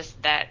saint is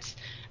just that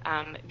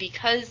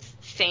because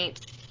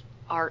saints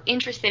are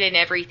interested in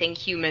everything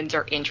humans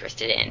are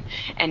interested in,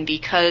 and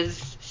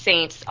because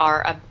saints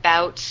are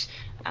about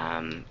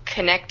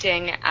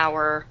connecting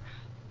our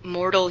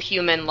mortal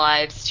human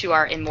lives to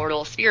our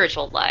immortal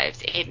spiritual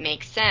lives, it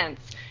makes sense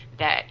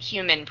that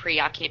human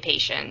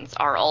preoccupations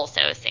are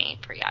also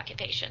saint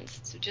preoccupations.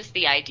 So just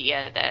the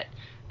idea that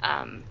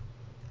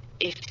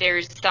if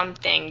there's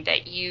something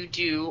that you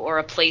do or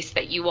a place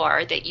that you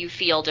are that you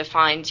feel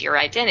defines your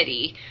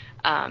identity,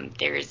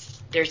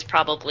 there's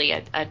probably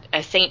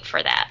a saint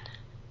for that,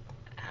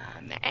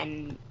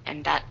 and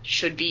that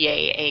should be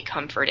a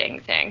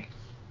comforting thing.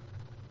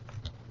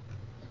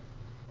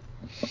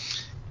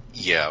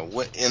 Yeah,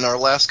 in our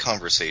last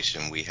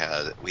conversation, we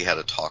had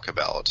a talk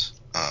about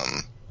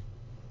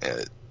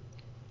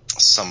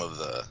some of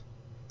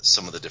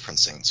the different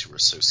saints who are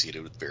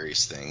associated with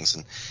various things,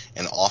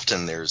 and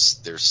often there's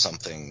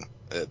something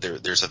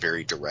there's a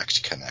very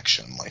direct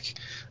connection. Like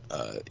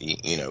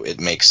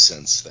it makes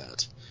sense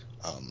that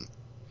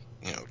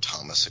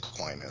Thomas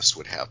Aquinas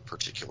would have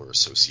particular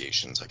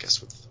associations, I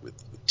guess,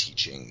 with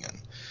teaching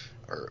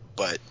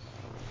but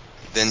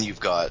then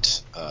you've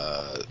got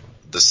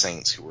the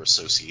saints who were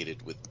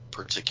associated with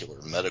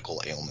particular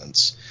medical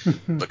ailments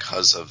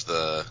because of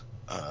the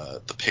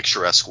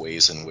picturesque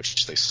ways in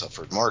which they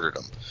suffered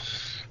martyrdom.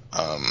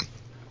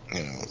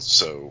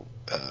 So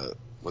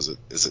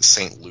is it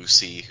Saint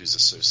Lucy who's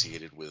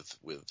associated with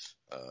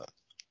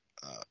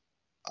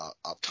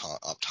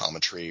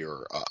optometry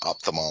or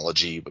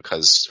ophthalmology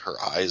because her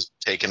eyes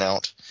were taken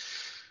out?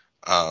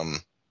 I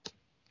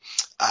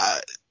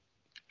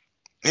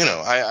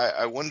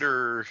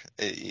wonder.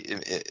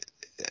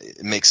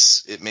 It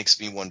makes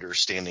me wonder,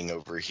 standing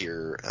over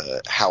here,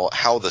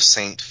 how the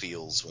saint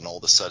feels when all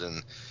of a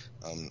sudden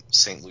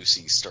Saint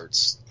Lucy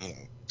starts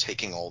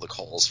taking all the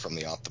calls from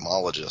the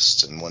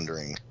ophthalmologist and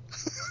wondering,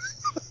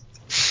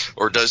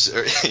 or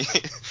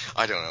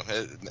I don't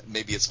know.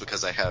 Maybe it's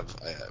because I have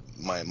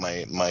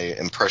my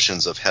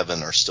impressions of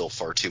heaven are still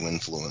far too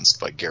influenced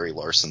by Gary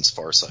Larson's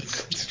Far Side.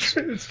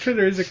 It's true.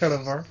 There is a kind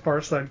of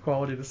Far Side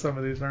quality to some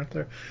of these, aren't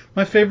there?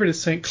 My favorite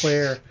is Saint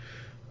Clare,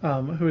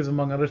 who is,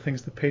 among other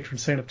things, the patron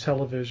saint of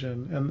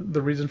television. And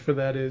the reason for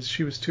that is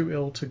she was too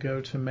ill to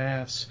go to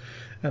Mass,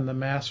 and the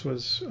Mass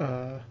was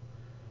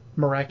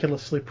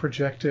miraculously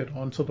projected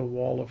onto the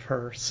wall of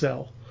her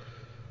cell.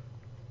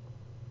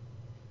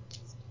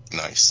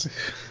 Nice.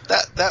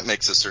 That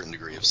makes a certain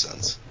degree of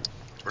sense.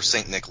 or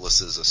St.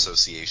 Nicholas's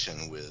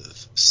association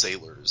with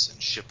sailors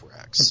and And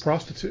shipwrecks.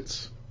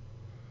 prostitutes.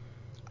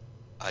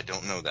 I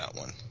don't know that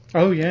one.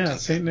 Oh yeah,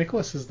 St.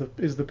 Nicholas is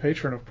the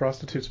patron of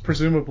prostitutes,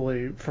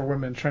 presumably for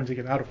women trying to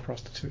get out of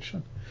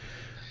prostitution.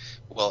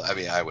 Well, I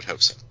mean, I would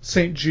hope so.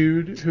 St.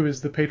 Jude, who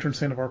is the patron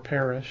saint of our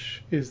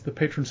parish, is the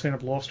patron saint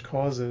of lost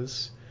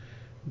causes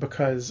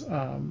because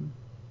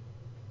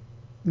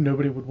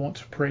nobody would want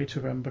to pray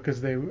to him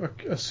because they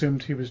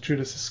assumed he was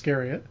Judas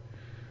Iscariot.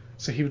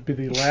 So he would be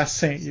the last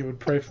saint you would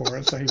pray for,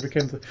 and so he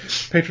became the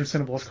patron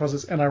saint of lost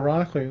causes. And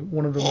ironically,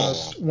 one of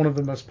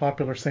the most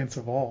popular saints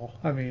of all.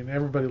 I mean,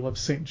 everybody loves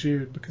St.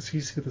 Jude because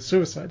he's who the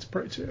suicides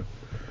pray to,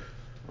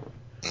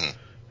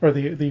 or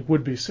the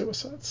would-be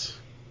suicides.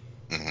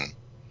 Mm-hmm.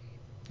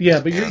 Yeah,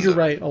 but you're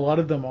right. A lot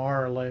of them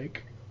are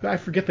like, I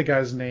forget the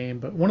guy's name,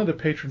 but one of the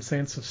patron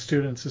saints of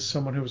students is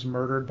someone who was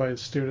murdered by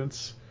his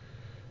students.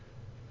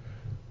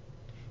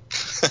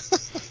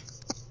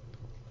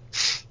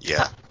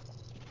 Yeah.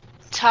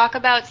 Talk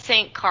about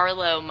Saint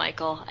Carlo,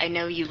 Michael. I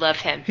know you love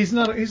him. He's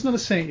not a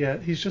saint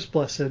yet. He's just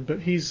blessed, but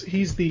he's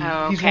one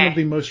okay. of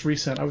the most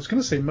recent. I was going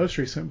to say most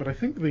recent, but I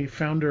think the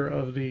founder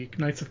of the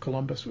Knights of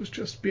Columbus was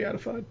just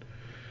beatified.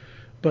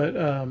 But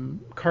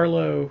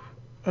Carlo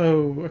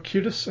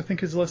Acutis, I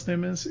think his last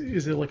name is.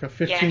 Is it like a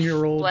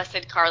 15-year-old? Yes,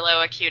 Blessed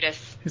Carlo Acutis.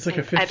 He's like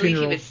a 15-year-old. I believe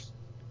he was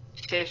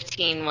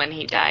 15 when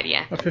he died.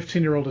 Yeah. A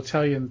 15-year-old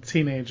Italian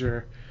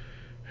teenager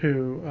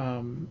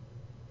who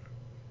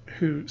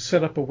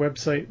set up a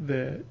website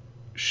that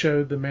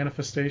showed the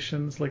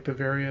manifestations, like the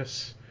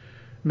various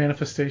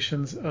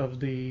manifestations of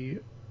the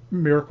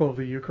miracle of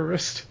the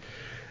Eucharist.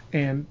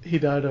 And he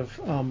died of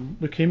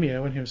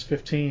leukemia when he was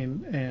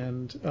 15,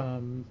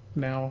 and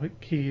now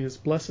he is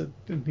blessed.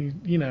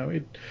 And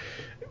it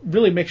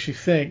really makes you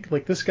think.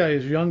 Like, this guy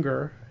is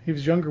younger. He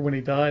was younger when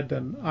he died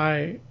than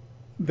I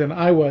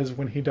was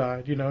when he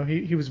died.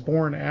 He was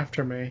born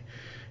after me.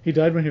 He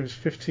died when he was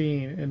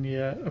 15, and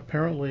yet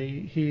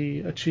apparently he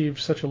achieved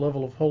such a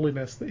level of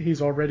holiness that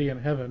he's already in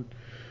heaven.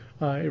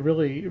 It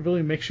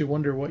really makes you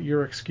wonder what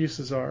your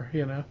excuses are,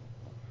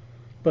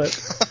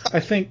 But I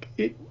think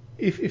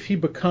if he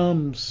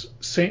becomes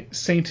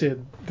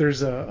sainted,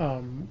 there's I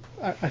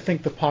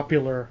think the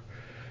popular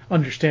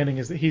understanding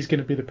is that he's going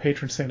to be the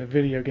patron saint of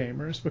video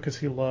gamers because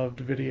he loved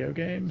video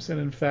games, and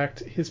in fact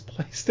his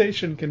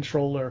PlayStation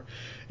controller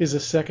is a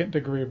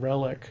second-degree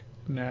relic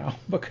now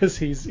because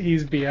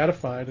he's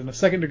beatified. And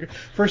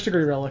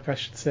first-degree relic, I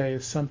should say,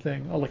 is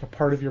something like a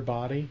part of your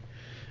body,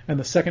 and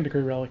the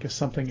second-degree relic is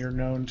something you're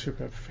known to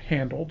have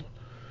handled.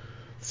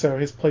 So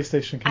his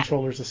PlayStation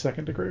controller is a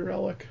second-degree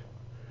relic.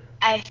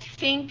 I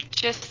think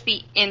just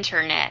the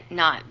internet,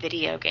 not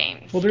video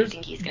games. Well, I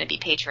think he's going to be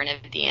patron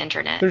of the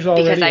internet. There's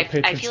already because a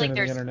patron I feel saint like of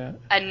there's the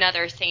internet.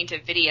 Another saint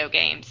of video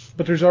games.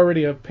 But there's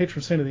already a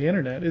patron saint of the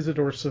internet,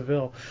 Isidore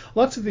Seville.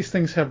 Lots of these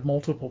things have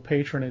multiple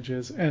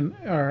patronages and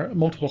are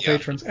multiple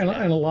patrons, and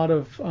a lot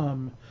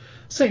of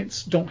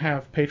saints don't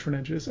have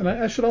patronages. And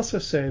I should also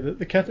say that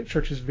the Catholic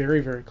Church is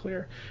very, very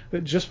clear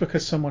that just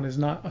because someone is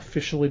not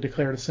officially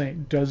declared a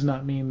saint does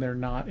not mean they're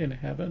not in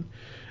heaven.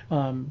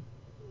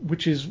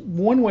 Which is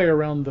one way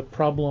around the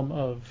problem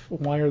of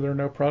why are there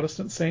no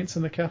Protestant saints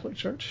in the Catholic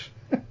Church?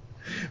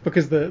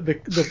 Because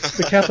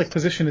the Catholic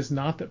position is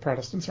not that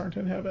Protestants aren't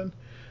in heaven,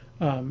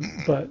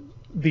 but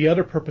the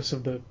other purpose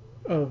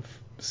of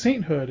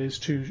sainthood is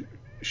to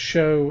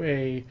show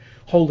a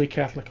holy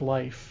Catholic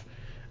life,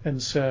 and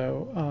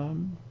so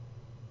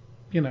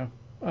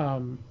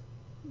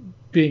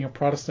being a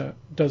Protestant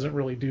doesn't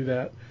really do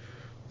that,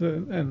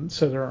 and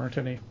so there aren't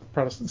any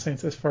Protestant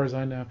saints as far as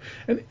I know.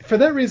 And for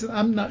that reason,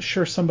 I'm not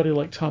sure somebody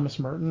like Thomas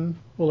Merton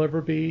will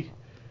ever be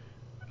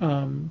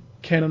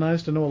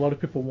canonized. I know a lot of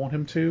people want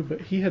him to,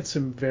 but he had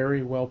some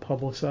very well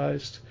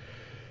publicized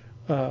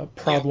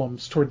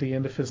problems toward the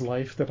end of his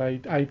life that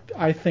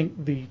I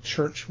think the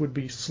church would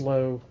be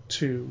slow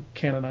to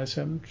canonize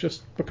him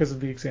just because of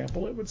the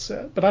example it would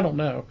set. But I don't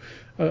know.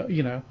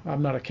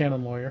 I'm not a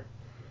canon lawyer.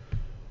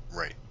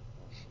 Right.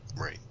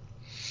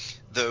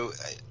 Though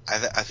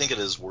I think it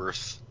is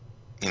worth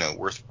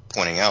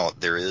pointing out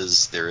there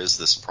is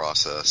this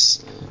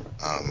process,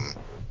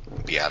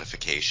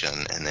 beatification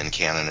and then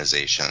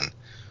canonization.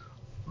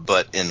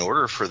 But in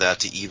order for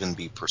that to even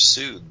be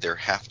pursued, there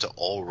have to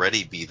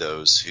already be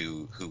those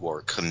who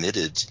are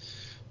committed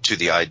to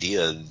the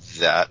idea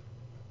that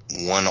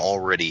one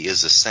already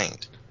is a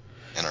saint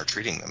and are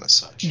treating them as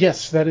such.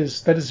 Yes, that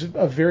is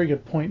a very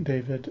good point,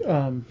 David.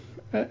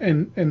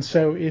 And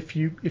so if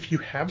you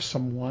have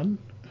someone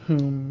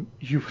whom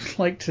you would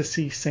like to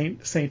see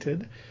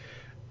sainted,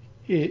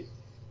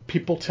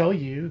 people tell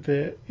you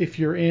that if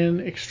you're in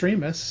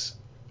extremis,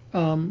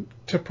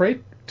 to pray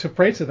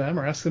to them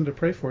or ask them to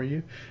pray for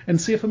you and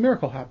see if a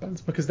miracle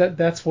happens, because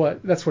that's what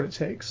it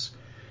takes.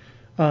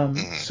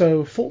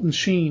 So Fulton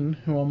Sheen,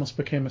 who almost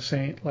became a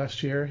saint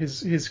last year,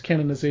 his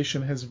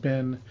canonization has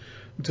been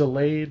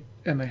delayed,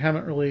 and they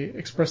haven't really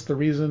expressed the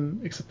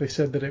reason, except they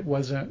said that it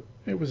was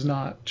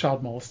not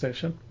child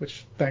molestation,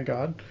 which thank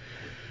God.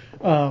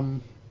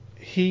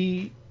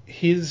 He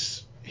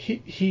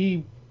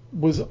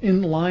was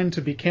in line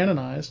to be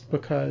canonized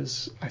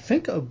because I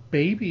think a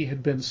baby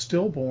had been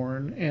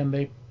stillborn,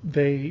 and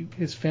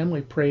his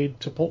family prayed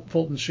to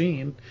Fulton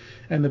Sheen,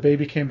 and the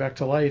baby came back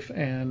to life,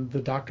 and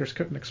the doctors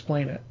couldn't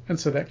explain it, and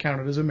so that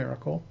counted as a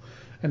miracle.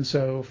 And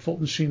so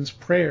Fulton Sheen's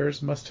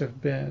prayers must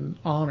have been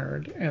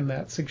honored, and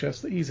that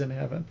suggests that he's in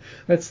heaven.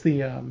 That's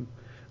the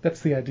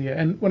idea.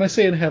 And when I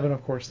say in heaven,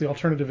 of course, the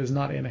alternative is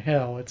not in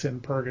hell; it's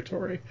in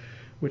purgatory,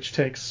 which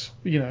takes,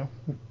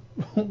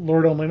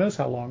 Lord only knows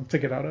how long to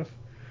get out of.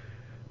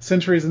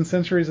 Centuries and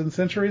centuries and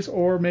centuries,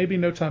 or maybe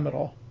no time at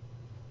all.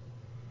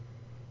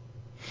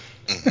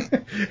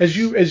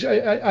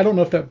 I don't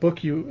know if that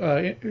book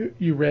you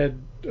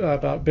read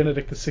about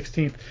Benedict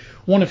XVI,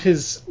 one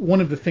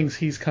of the things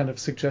he's kind of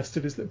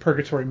suggested is that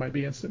purgatory might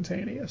be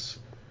instantaneous,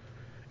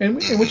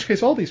 and in which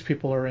case all these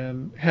people are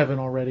in heaven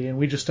already, and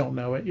we just don't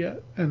know it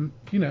yet. And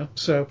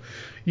so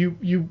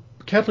you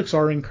Catholics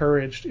are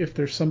encouraged, if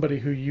there's somebody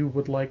who you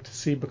would like to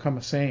see become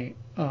a saint,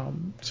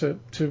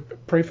 to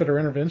pray for their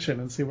intervention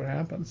and see what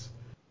happens.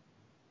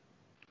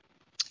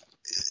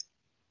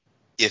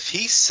 If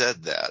he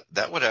said that,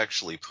 that would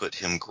actually put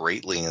him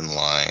greatly in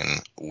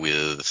line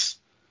with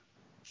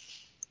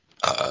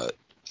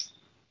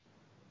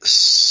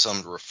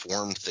some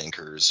Reformed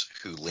thinkers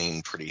who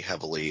lean pretty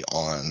heavily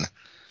on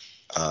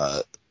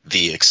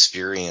the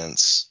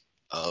experience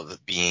of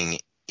being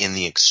in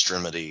the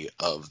extremity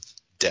of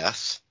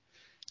death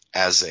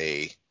as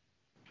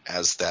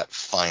that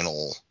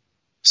final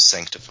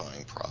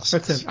sanctifying process.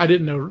 That's it. I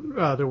didn't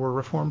know there were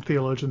Reformed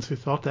theologians who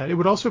thought that. It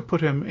would also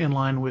put him in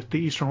line with the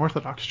Eastern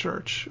Orthodox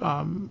Church,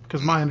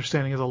 because my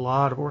understanding is a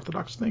lot of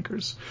Orthodox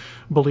thinkers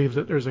believe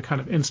that there's a kind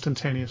of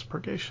instantaneous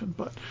purgation.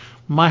 But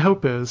my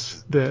hope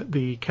is that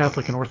the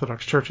Catholic and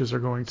Orthodox churches are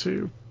going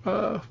to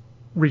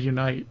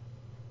reunite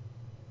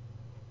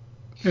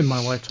in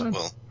my lifetime.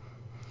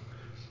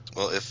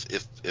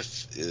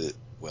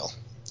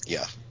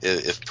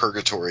 If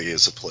purgatory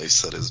is a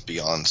place that is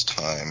beyond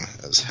time,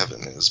 as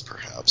heaven is,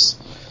 perhaps,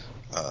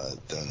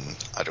 then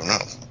I don't know.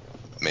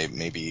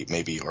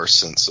 Maybe our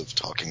sense of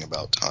talking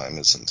about time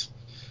isn't,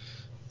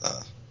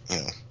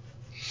 in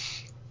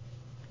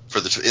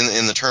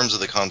the terms of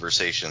the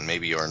conversation,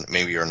 maybe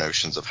our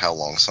notions of how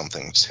long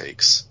something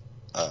takes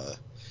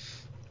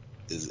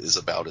is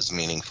about as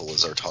meaningful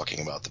as our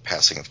talking about the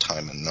passing of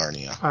time in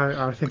Narnia.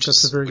 I think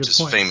that's a very good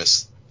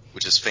point.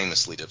 Which is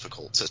famously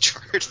difficult to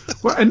chart.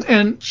 Well,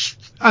 and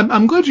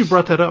I'm glad you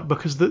brought that up,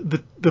 because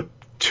the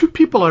two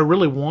people I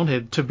really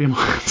wanted to be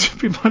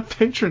my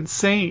patron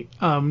saint,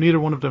 neither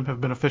one of them have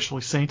been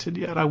officially sainted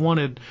yet. I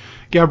wanted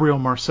Gabriel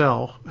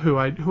Marcel, who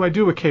I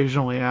do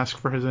occasionally ask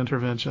for his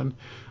intervention,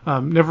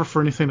 never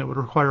for anything that would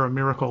require a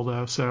miracle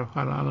though. So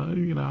I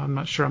don't, I'm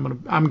not sure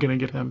I'm gonna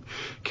get him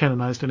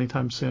canonized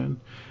anytime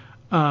soon.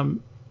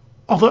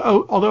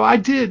 Although I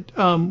did.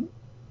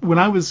 When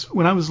I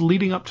was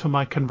leading up to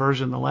my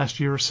conversion the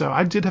last year or so,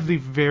 I did have the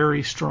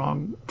very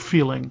strong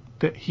feeling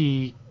that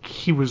he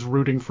was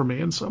rooting for me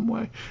in some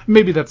way.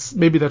 Maybe that's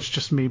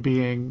just me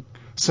being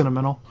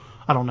sentimental.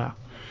 I don't know.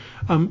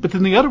 But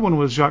then the other one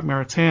was Jacques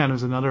Maritain,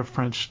 who's another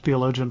French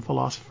theologian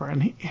philosopher,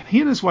 and he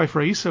and his wife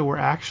Raissa were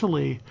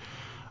actually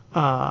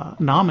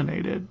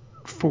nominated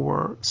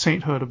for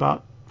sainthood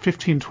about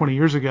 15, 20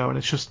 years ago, and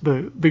it's just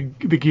the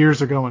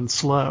gears are going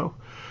slow.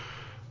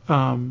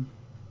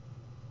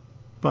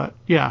 But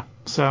yeah,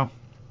 so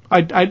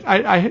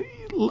I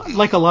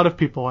like a lot of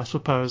people, I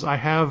suppose, I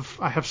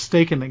have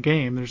stake in the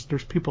game.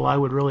 There's people I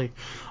would really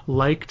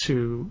like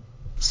to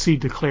see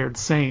declared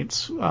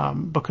saints,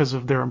 because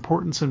of their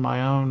importance in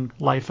my own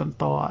life and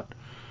thought.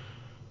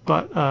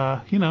 But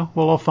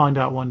we'll all find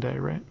out one day,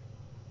 right?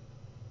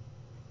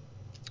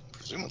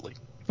 Presumably.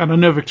 And I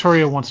know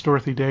Victoria wants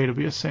Dorothy Day to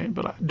be a saint,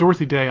 but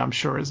Dorothy Day, I'm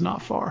sure, is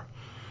not far.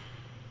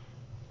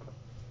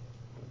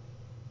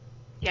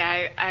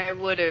 Yeah, I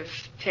would have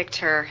picked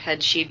her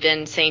had she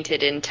been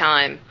sainted in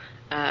time,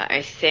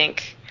 I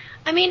think.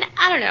 I mean,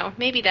 I don't know.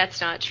 Maybe that's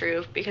not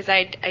true, because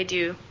I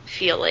do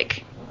feel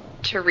like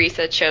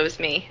Teresa chose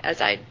me,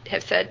 as I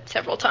have said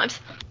several times.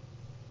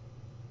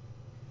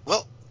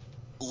 Well,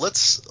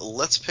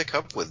 let's pick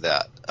up with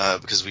that,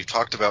 because we've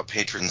talked about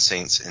patron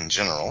saints in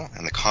general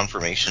and the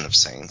confirmation of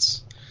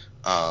saints,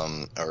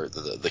 or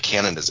the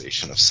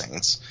canonization of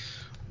saints.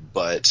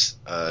 But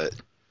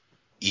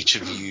each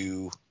of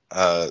you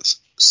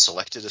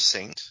selected a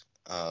saint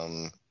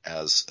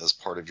as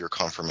part of your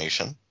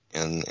confirmation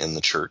in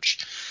the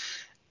church.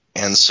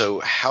 And so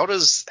how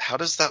does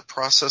that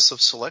process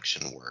of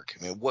selection work?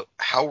 I mean,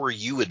 how were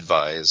you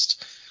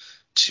advised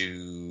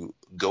to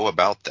go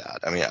about that?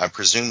 I mean, I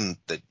presume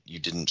that you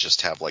didn't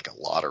just have like a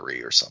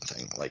lottery or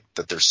something, like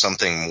that there's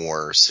something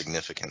more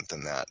significant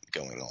than that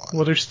going on.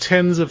 Well, there's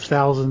tens of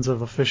thousands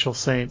of official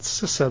saints,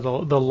 so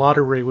the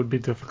lottery would be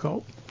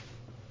difficult.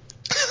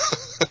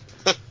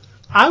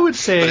 I would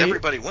say... But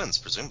everybody wins,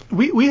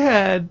 presumably. We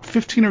had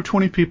 15 or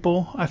 20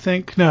 people, I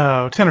think.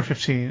 No, 10 or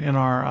 15 in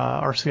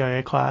our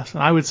RCIA class.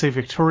 And I would say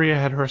Victoria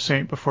had her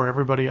saint before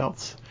everybody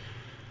else.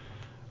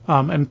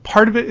 And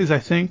part of it is I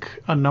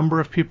think a number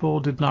of people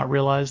did not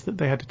realize that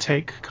they had to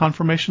take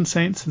confirmation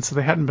saints, and so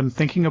they hadn't been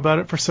thinking about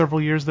it for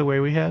several years the way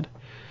we had.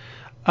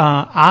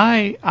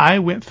 I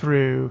went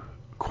through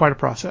quite a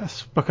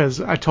process because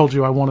I told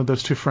you I wanted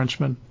those two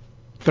Frenchmen.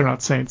 They're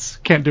not saints.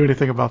 Can't do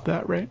anything about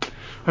that, right?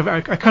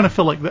 I kind of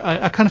feel like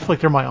I kind of feel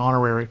like they're my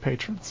honorary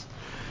patrons.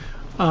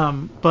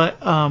 But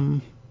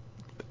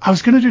I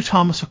was going to do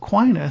Thomas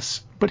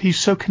Aquinas, but he's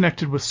so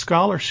connected with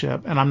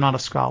scholarship, and I'm not a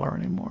scholar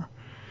anymore.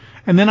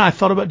 And then I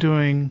thought about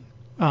doing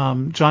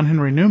John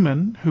Henry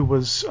Newman, who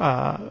was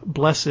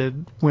blessed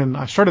when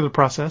I started the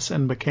process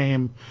and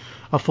became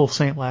a full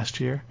saint last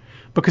year,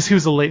 because he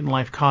was a late in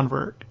life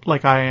convert,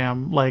 like I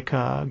am, like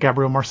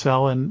Gabriel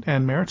Marcel and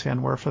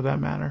Maritain were, for that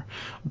matter.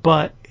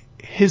 But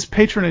his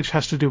patronage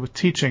has to do with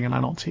teaching, and I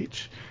don't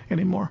teach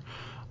anymore.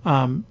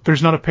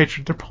 There's not a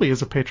patron. There probably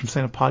is a patron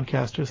saint of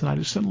podcasters, and I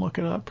just didn't look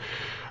it up.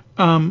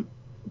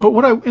 But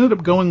what I ended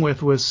up going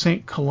with was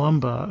Saint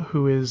Columba,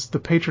 who is the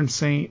patron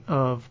saint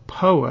of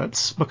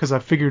poets, because I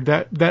figured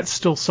that that's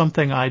still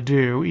something I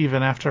do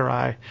even after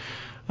I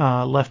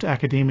left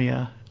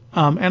academia.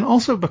 And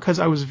also because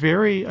I was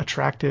very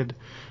attracted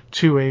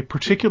to a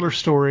particular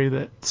story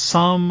that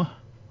some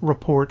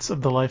reports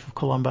of the life of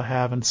Columba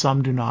have and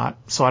some do not.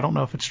 So I don't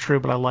know if it's true,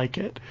 but I like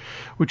it.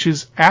 Which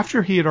is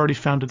after he had already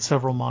founded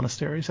several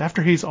monasteries,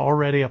 after he's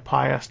already a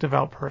pious,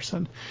 devout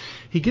person,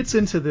 he gets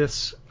into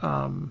this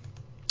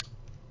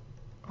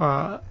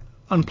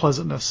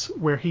unpleasantness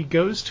where he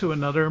goes to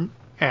another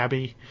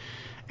abbey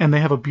and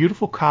they have a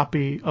beautiful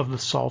copy of the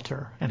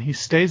Psalter, and he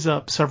stays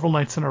up several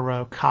nights in a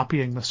row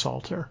copying the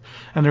Psalter.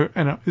 And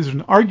there's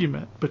an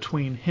argument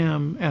between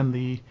him and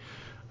the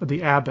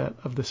abbot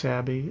of this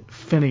abbey,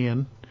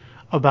 Finian,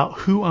 about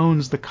who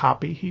owns the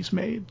copy he's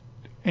made.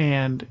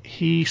 And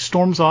he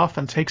storms off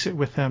and takes it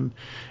with him,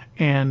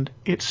 and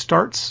it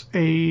starts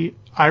a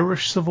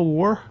Irish Civil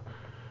War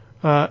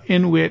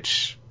in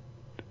which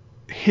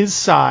his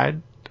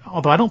side,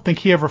 although I don't think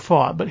he ever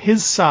fought, but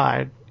his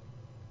side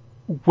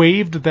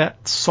waved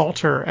that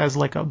Psalter as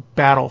like a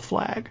battle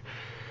flag.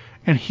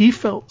 And he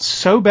felt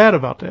so bad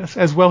about this,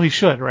 as well he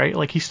should, right?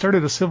 Like, he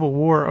started a civil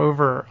war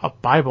over a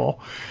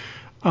Bible,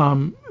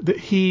 that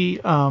he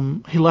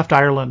left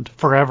Ireland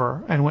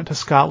forever and went to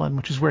Scotland,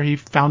 which is where he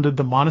founded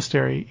the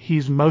monastery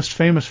he's most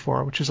famous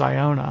for, which is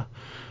Iona,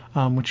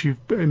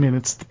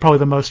 it's probably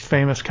the most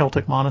famous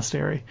Celtic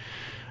monastery.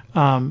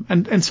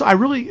 And so it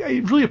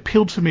really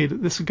appealed to me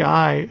that this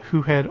guy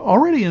who had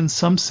already in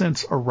some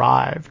sense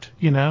arrived,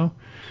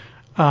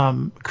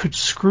 could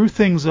screw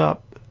things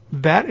up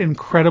that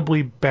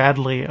incredibly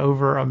badly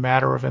over a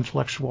matter of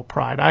intellectual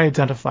pride. I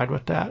identified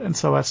with that, and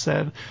so I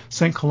said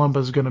St. Columba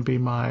is going to be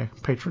my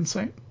patron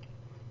saint.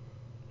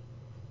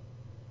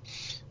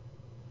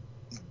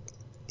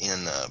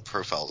 In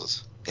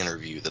Profiles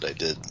interview that I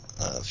did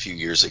a few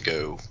years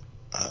ago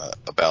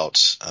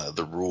about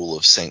the rule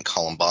of St.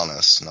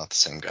 Columbanus, not the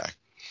same guy,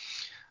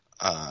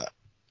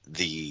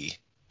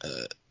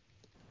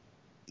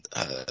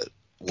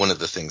 one of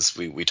the things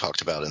we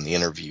talked about in the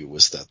interview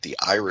was that the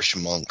Irish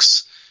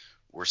monks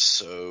were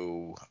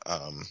so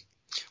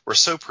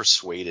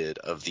persuaded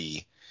of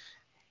the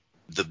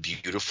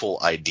beautiful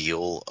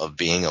ideal of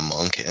being a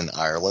monk in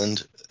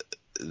Ireland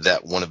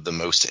that one of the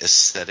most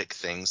aesthetic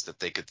things that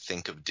they could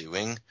think of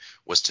doing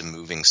was to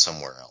moving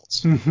somewhere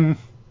else. Mm-hmm.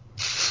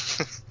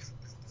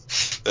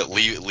 That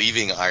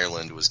leaving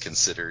Ireland was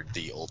considered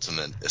the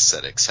ultimate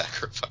aesthetic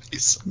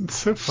sacrifice. It's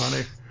so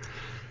funny.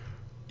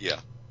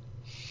 Yeah.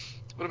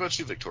 What about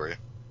you, Victoria?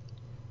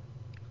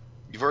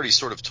 You've already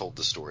sort of told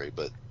the story,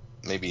 but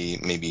maybe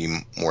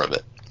more of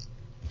it.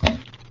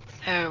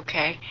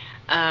 Okay.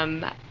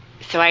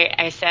 So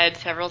I said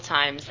several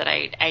times that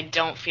I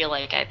don't feel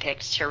like I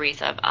picked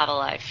Teresa of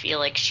Avila. I feel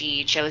like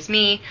she chose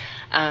me.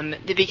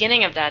 The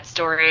beginning of that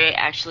story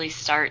actually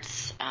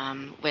starts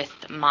with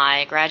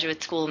my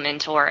graduate school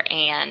mentor,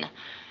 Anne.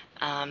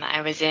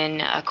 I was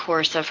in a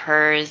course of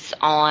hers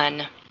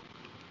on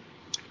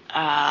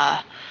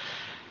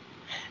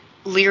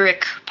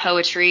lyric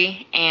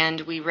poetry,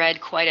 and we read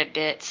quite a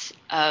bit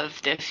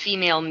of the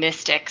female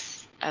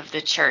mystics of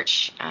the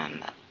church,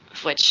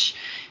 of which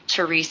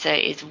Teresa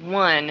is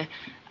one.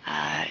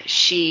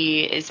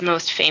 She is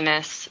most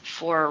famous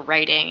for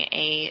writing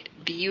a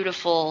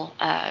beautiful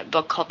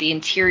book called The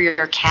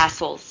Interior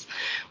Castles,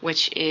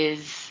 which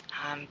is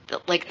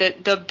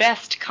the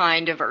best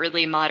kind of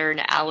early modern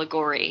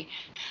allegory.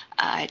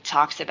 It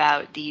talks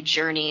about the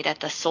journey that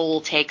the soul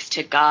takes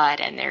to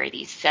God, and there are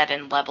these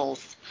 7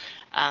 levels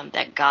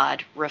that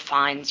God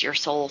refines your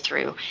soul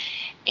through.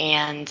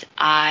 And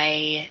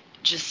I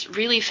just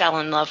really fell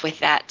in love with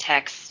that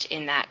text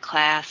in that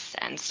class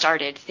and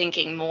started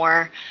thinking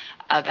more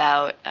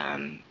about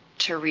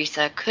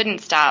Teresa. Couldn't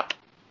stop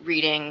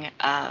reading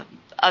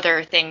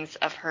other things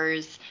of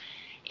hers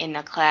in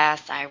the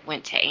class. I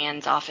went to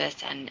Anne's office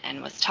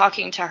and was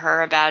talking to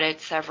her about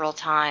it several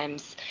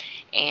times.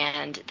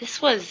 And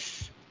this would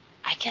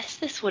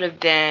have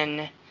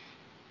been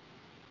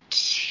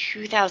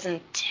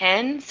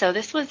 2010. So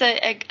this was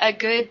a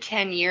good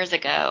 10 years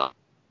ago.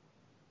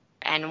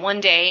 And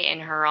one day in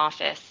her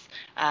office,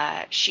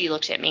 she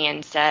looked at me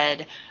and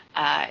said,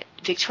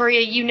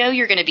 Victoria, you know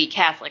you're going to be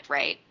Catholic,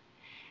 right?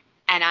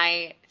 And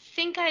I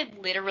think I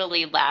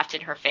literally laughed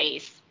in her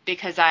face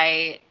because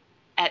I,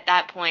 at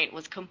that point,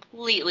 was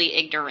completely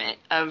ignorant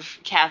of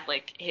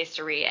Catholic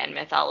history and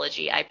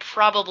mythology. I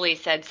probably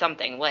said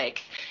something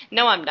like,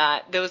 no, I'm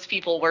not. Those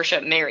people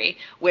worship Mary,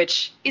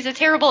 which is a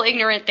terrible,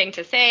 ignorant thing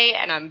to say,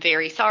 and I'm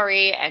very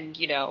sorry. And,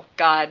 you know,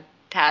 God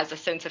has a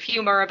sense of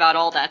humor about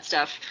all that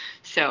stuff,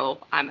 so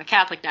I'm a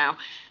Catholic now.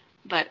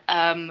 But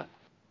a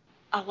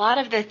lot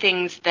of the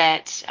things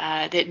that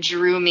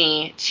drew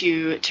me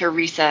to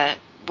Teresa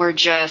were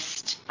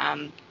just,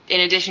 in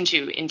addition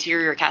to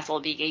Interior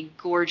Castle being a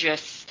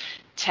gorgeous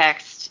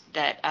text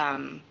that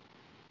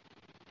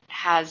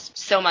has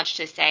so much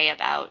to say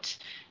about,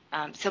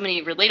 so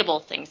many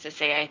relatable things to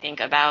say, I think,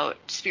 about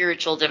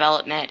spiritual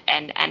development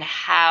and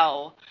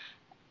how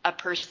a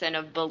person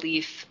of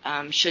belief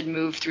should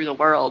move through the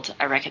world.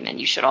 I recommend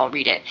you should all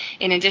read it.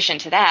 In addition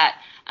to that,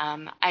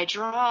 I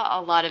draw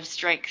a lot of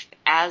strength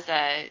as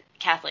a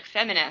Catholic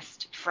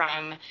feminist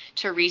from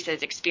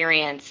Teresa's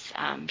experience.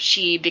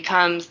 She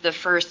becomes the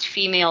first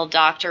female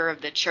doctor of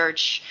the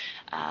church.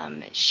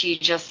 She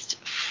just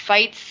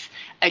fights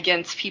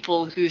against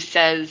people who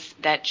says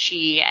that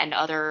she and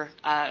other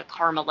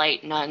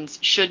Carmelite nuns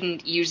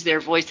shouldn't use their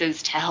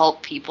voices to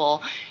help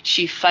people.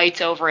 She fights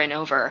over and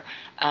over.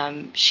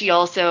 She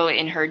also,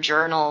 in her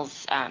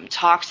journals,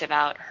 talks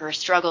about her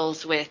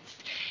struggles with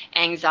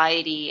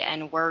anxiety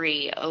and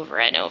worry over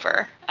and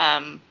over.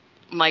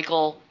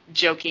 Michael,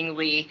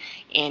 jokingly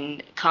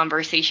in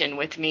conversation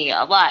with me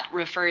a lot,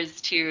 refers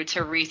to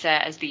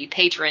Teresa as the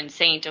patron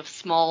saint of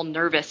small,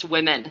 nervous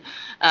women,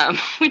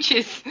 which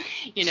is,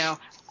 you know,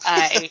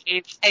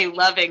 a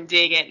loving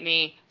dig at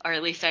me, or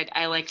at least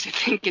I like to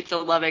think it's a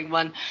loving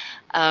one.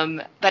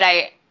 But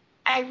I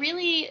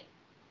really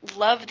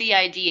love the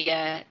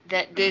idea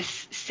that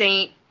this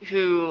saint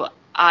who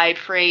I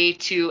pray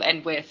to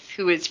and with,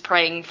 who is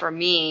praying for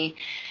me,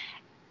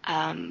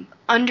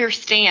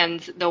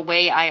 understands the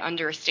way I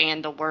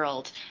understand the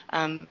world,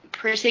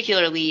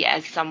 particularly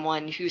as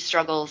someone who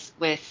struggles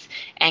with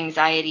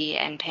anxiety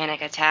and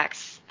panic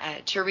attacks.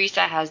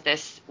 Teresa has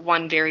this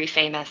one very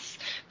famous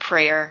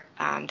prayer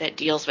that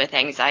deals with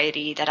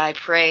anxiety that I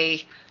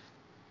pray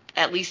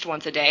at least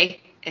once a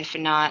day, if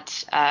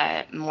not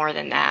more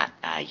than that.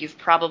 You've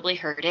probably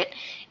heard it.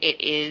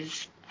 It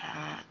is,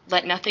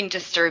 let nothing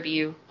disturb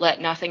you, let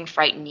nothing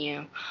frighten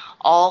you.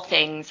 All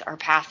things are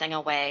passing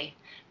away.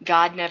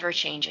 God never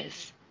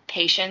changes.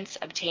 Patience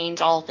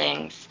obtains all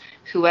things.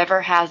 Whoever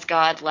has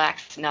God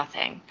lacks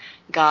nothing.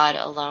 God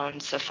alone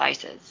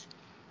suffices.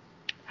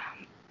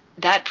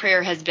 That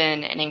prayer has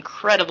been an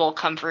incredible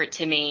comfort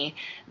to me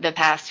the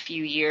past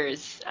few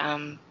years,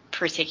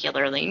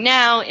 particularly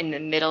now in the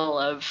middle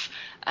of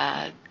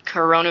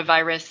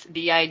coronavirus.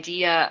 The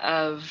idea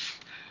of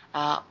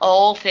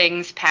all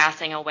things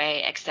passing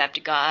away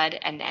except God,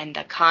 and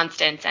the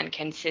constance and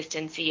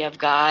consistency of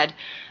God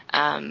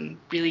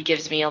really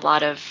gives me a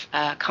lot of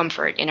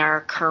comfort in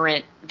our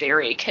current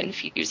very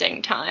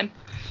confusing time.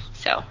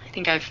 So I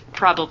think I've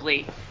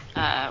probably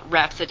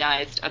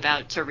rhapsodized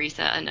about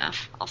Teresa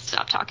enough. I'll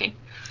stop talking.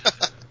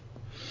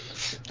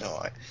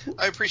 No,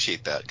 I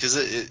appreciate that, because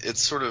it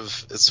sort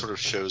of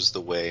shows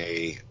the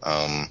way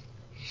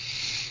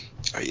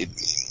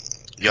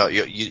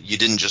you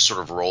didn't just sort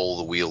of roll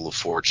the wheel of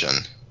fortune,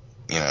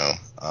 you know,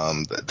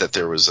 that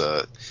there was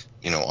a,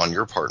 you know, on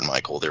your part,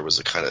 Michael, there was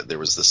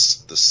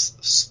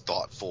this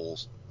thoughtful,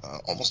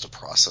 almost a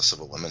process of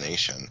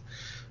elimination,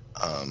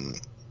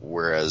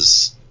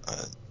 whereas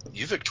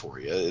you,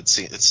 Victoria, it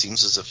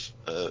seems as if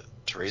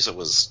Teresa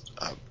was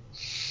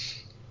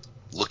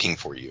looking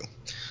for you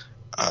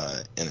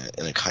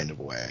in a kind of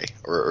way,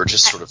 or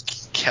just sort of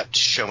kept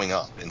showing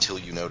up until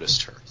you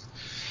noticed her.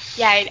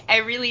 Yeah, I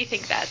really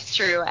think that's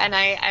true. And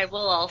I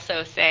will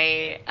also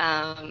say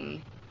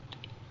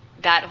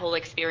that whole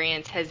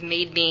experience has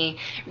made me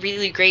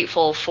really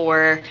grateful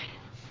for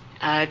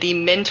the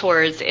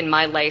mentors in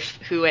my life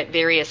who at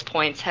various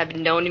points have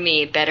known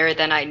me better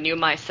than I knew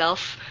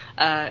myself.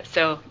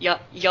 So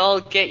y'all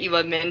get you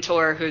a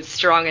mentor who's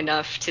strong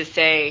enough to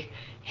say,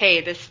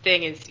 hey, this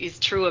thing is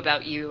true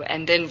about you,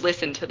 and then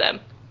listen to them.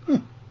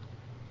 Well,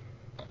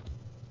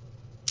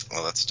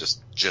 that's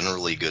just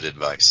generally good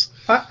advice.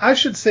 I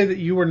should say that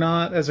you were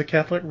not, as a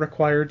Catholic,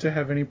 required to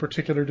have any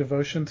particular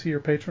devotion to your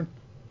patron.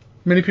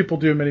 Many people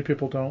do, many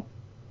people don't.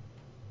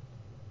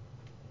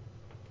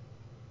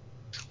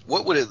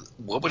 What would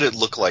it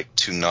look like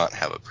to not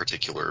have a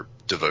particular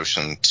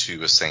devotion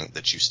to a saint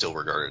that you still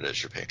regarded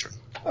as your patron?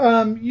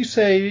 You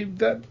say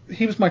that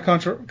he was my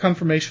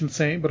confirmation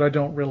saint, but I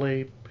don't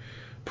really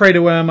pray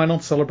to him. I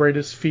don't celebrate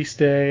his feast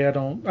day. I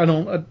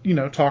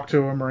don't talk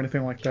to him or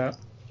anything like that.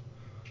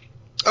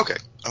 Okay.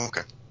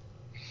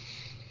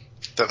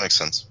 That makes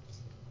sense.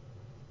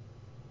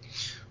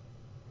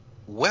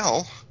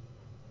 Well,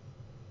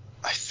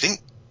 I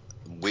think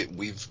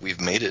we've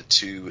made it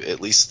to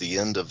at least the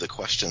end of the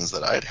questions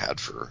that I'd had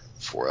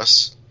for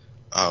us.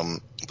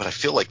 But I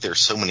feel like there's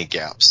so many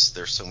gaps.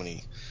 There's so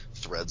many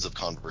threads of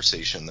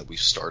conversation that we've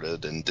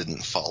started and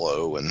didn't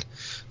follow, and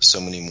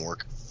so many more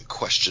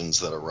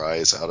questions that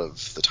arise out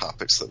of the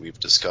topics that we've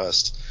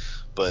discussed.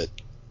 But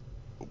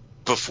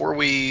before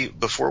we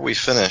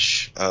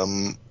finish,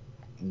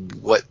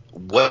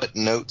 what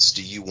notes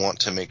do you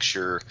want to make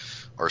sure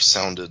are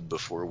sounded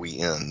before we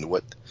end?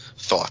 What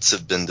thoughts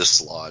have been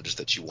dislodged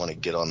that you want to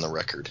get on the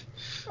record?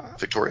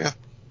 Victoria?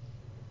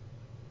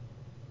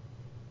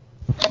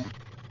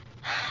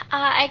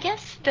 I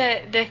guess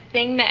the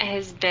thing that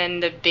has been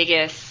the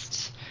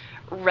biggest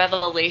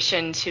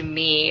revelation to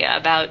me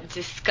about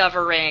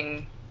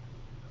discovering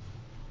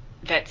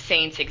that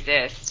saints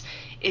exist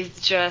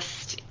is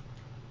just,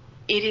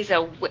 it is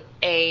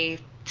a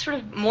sort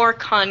of more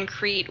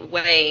concrete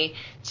way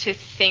to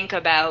think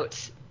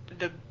about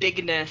the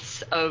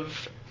bigness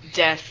of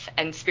death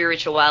and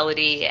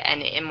spirituality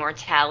and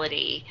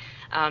immortality.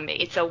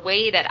 It's a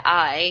way that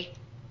I,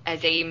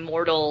 as a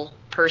mortal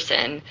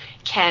person,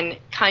 can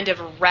kind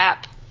of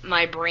wrap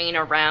my brain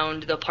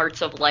around the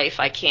parts of life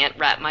I can't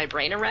wrap my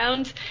brain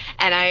around.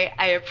 And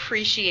I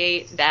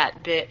appreciate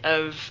that bit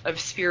of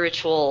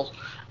spiritual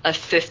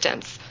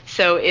assistance.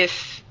 So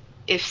if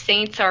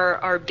saints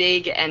are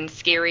big and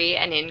scary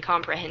and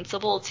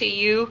incomprehensible to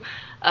you,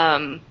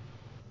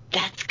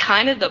 that's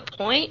kind of the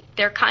point.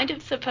 They're kind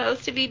of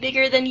supposed to be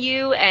bigger than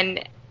you,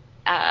 and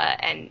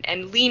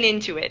lean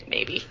into it,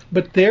 maybe.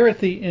 But they're at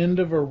the end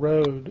of a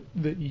road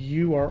that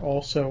you are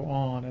also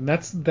on, and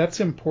that's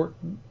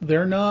important.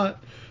 They're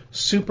not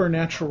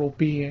supernatural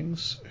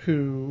beings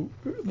who.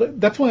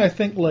 That's why I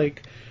think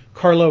like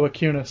Carlo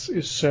Acutis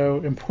is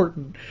so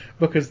important,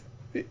 because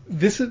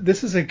this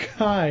is a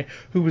guy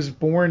who was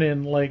born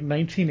in like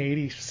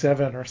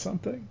 1987 or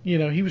something.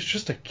 He was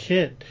just a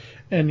kid,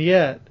 and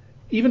yet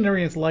even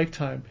during his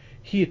lifetime,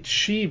 he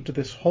achieved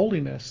this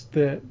holiness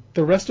that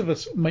the rest of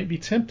us might be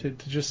tempted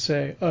to just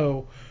say,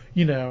 oh,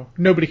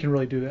 nobody can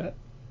really do that.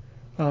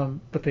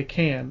 But they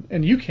can,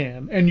 and you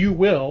can, and you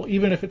will,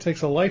 even if it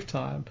takes a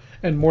lifetime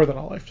and more than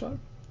a lifetime.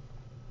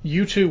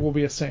 You too will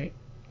be a saint.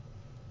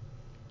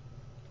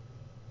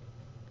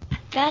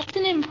 That's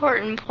an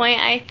important point,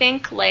 I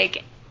think.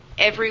 Like,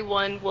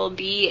 everyone will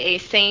be a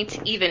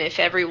saint, even if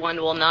everyone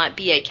will not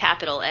be a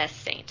capital S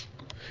saint.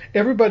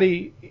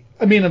 Everybody,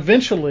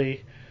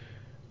 eventually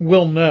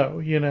we'll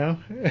know,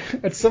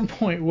 At some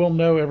point we'll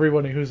know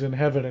everybody who's in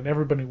heaven, and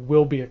everybody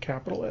will be a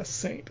capital S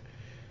saint.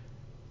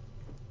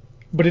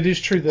 But it is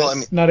true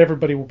that not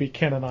everybody will be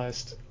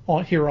canonized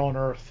here on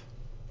earth.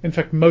 In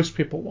fact, most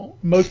people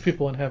won't. Most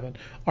people in heaven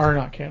are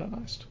not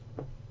canonized.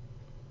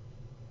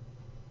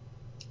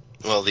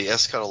 Well, the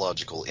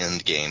eschatological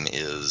end game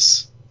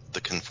is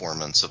the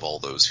conformance of all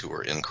those who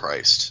are in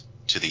Christ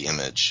to the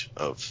image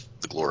of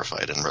the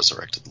glorified and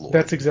resurrected Lord.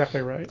 That's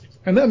exactly right.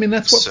 And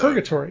that's what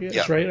purgatory is,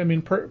 yeah.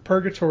 Right?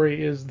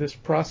 Purgatory is this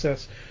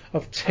process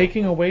of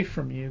taking away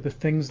from you the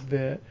things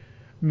that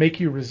make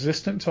you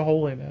resistant to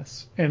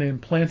holiness and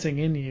implanting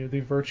in you the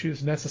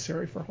virtues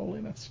necessary for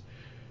holiness.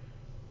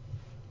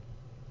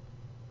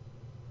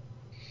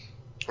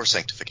 Or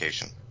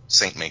sanctification.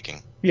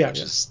 Saint-making. Yeah, which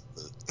yeah. is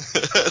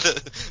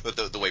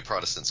the way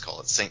Protestants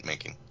call it,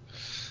 saint-making.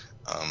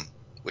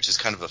 Which is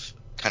kind of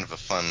a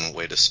fun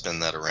way to spin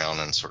that around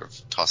and sort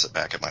of toss it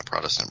back at my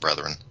Protestant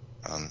brethren.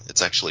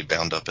 It's actually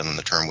bound up in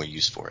the term we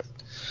use for it.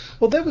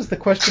 Well, that was the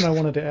question I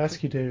wanted to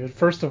ask you, David.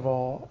 First of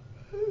all,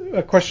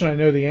 a question I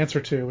know the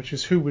answer to, which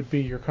is who would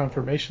be your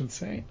confirmation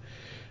saint.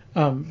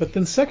 But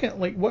then second,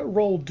 what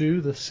role do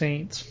the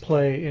saints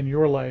play in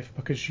your life?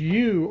 Because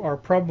you are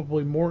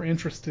probably more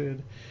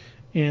interested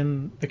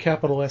in the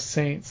capital S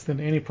saints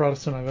than any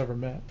Protestant I've ever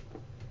met.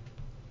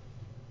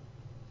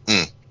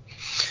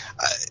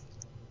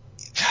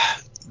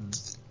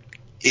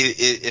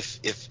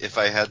 If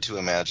I had to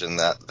imagine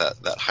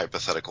that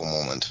hypothetical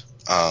moment,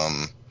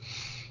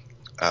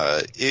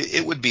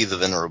 it would be the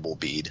Venerable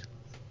Bede.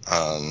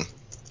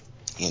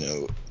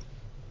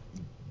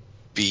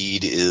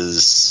 Bede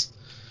is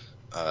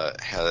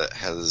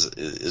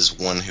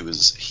one who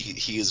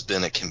he has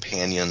been a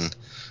companion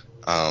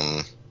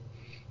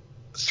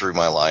through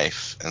my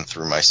life and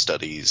through my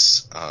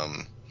studies.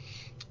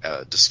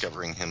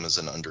 Discovering him as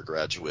an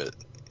undergraduate,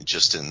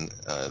 just in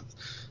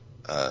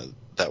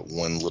that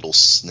one little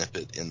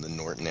snippet in the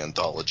Norton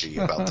Anthology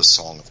about the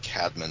Song of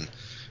Cadman,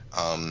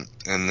 and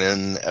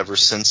then ever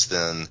since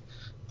then,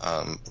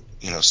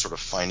 sort of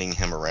finding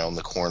him around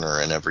the corner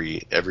and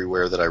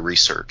everywhere that I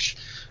research,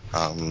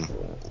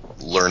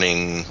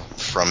 learning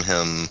from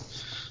him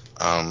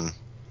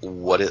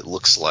what it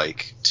looks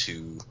like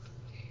to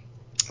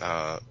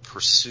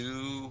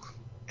pursue,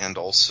 and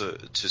also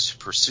to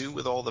pursue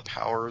with all the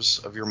powers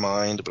of your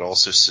mind, but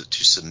also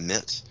to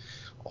submit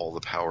all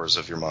the powers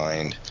of your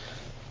mind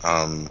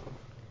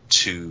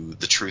to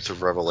the truth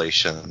of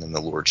revelation and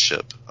the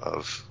lordship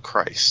of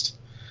Christ.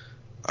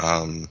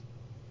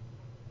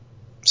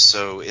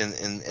 So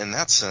in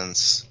that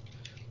sense,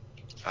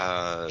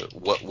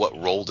 what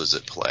role does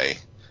it play?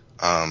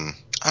 I'm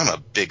a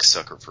big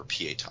sucker for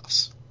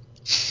pietas.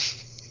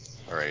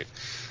 All right.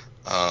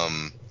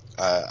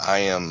 I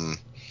am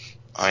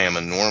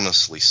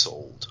enormously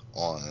sold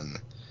on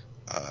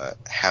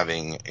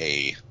having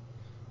a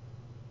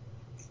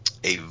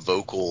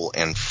vocal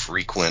and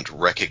frequent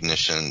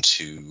recognition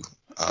to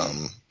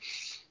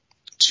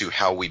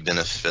how we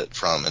benefit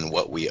from and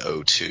what we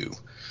owe to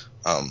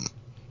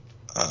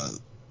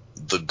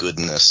the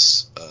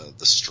goodness,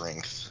 the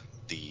strength,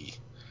 the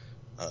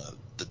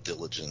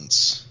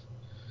diligence,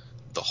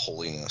 the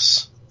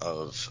holiness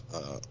of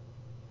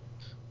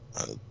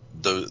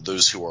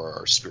those who are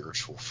our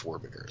spiritual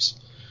forebears.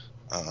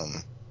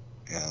 And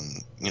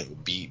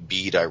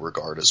Bede I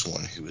regard as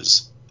one who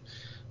is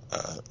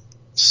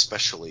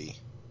specially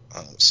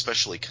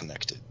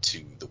connected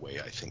to the way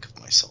I think of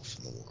myself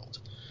in the world,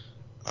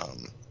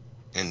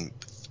 and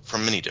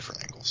from many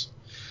different angles.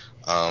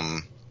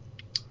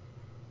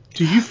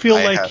 Do you feel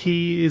like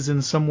he is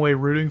in some way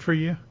rooting for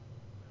you?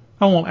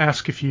 I won't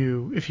ask if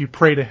you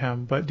pray to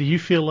him, but do you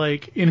feel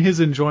like in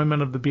his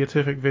enjoyment of the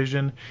beatific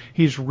vision,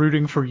 he's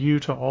rooting for you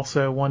to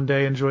also one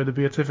day enjoy the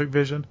beatific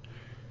vision?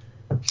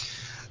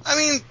 I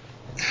mean,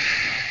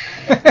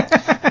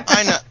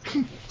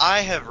 I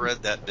have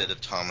read that bit of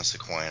Thomas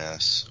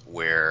Aquinas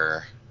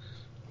where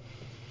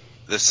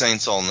the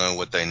saints all know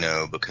what they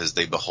know because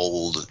they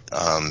behold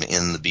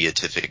in the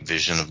beatific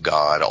vision of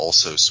God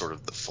also sort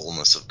of the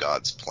fullness of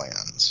God's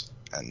plans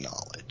and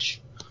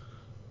knowledge.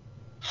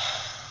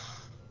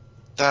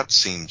 That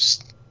seems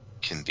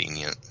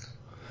convenient.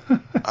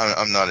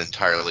 I'm not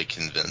entirely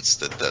convinced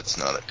that that's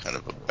not a kind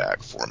of a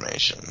back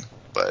formation,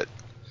 but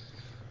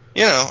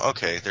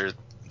okay,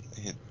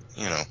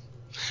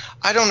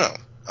 I don't know.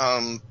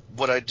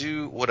 What I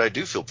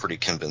do feel pretty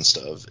convinced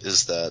of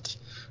is that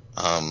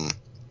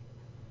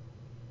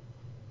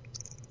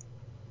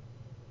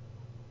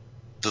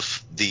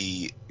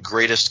the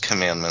greatest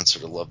commandments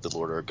are to love the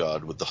Lord our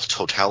God with the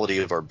totality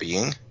of our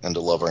being and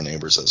to love our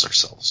neighbors as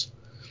ourselves.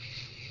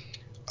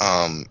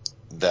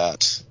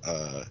 That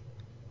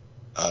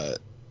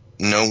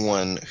no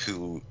one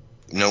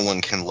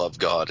can love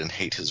God and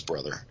hate his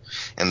brother,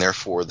 and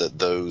therefore that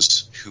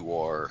those who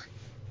are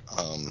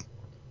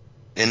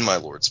in my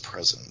Lord's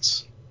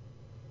presence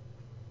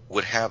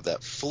would have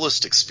that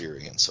fullest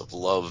experience of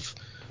love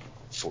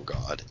for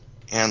God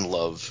and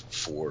love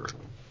for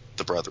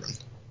the brethren.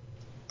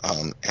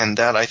 And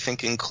that, I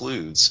think,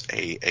 includes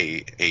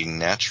a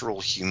natural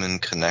human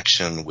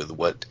connection with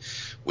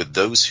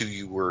those who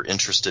you were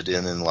interested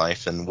in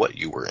life and what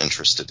you were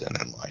interested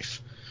in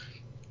life.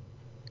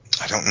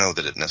 I don't know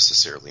that it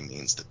necessarily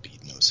means that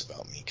Bede knows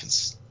about me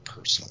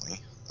personally.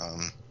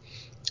 I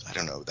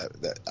don't know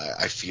that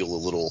I feel a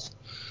little.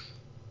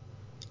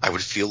 I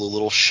would feel a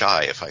little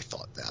shy if I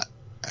thought that,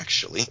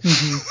 actually.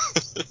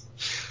 Mm-hmm.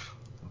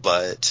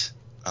 But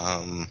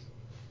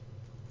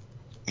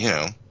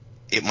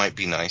it might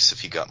be nice if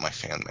he got my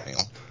fan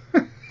mail.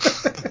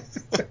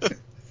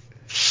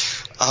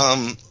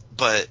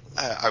 But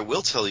I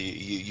will tell you,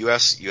 you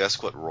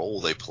ask what role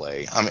they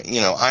play. I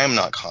mean, I am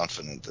not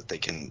confident that they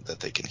can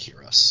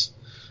hear us.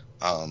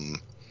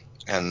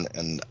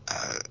 And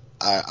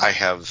I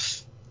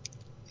have,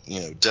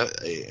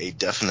 a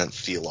definite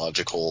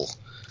theological.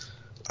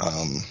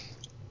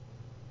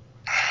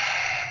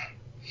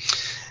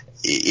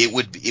 It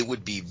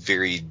would be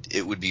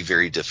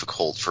very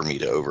difficult for me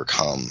to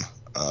overcome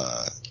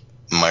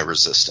my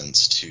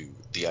resistance to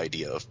the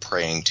idea of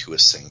praying to a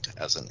saint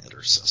as an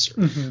intercessor.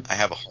 Mm-hmm. I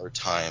have a hard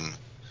time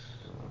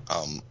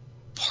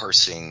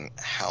parsing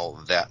how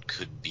that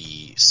could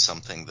be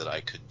something that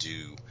I could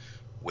do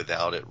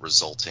without it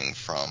resulting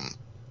from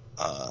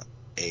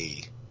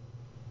a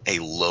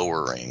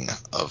lowering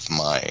of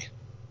my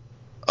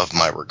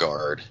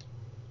regard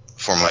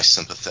for my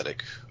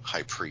sympathetic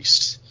high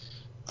priest,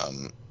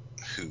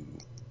 who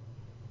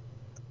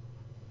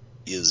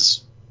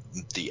is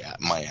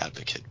my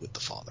advocate with the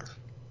Father,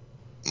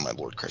 my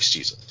Lord Christ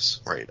Jesus,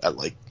 right?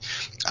 I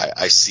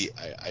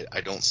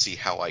don't see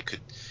how I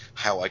could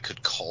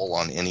call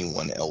on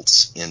anyone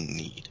else in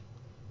need,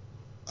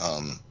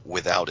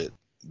 without it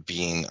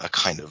being a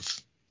kind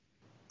of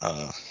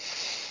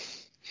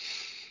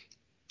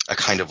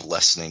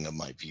lessening of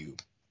my view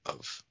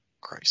of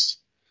Christ.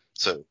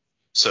 So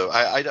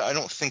I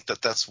don't think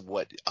that that's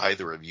what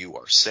either of you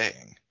are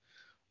saying,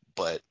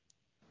 but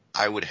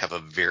I would have a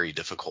very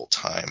difficult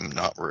time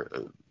not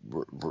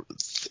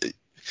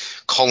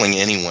calling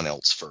anyone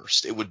else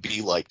first. It would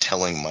be like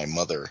telling my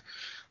mother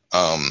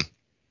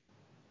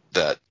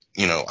that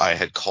I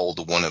had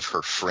called one of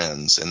her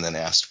friends and then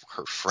asked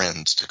her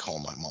friend to call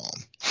my mom.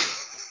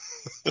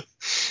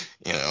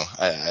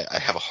 I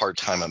have a hard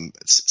time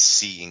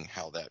seeing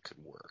how that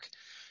could work.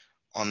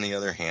 On the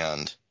other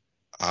hand,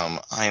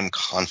 I am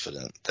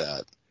confident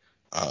that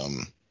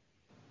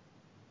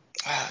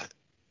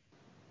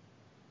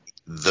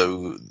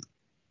though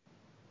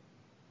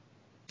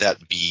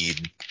that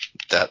Bede,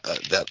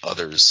 that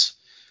others,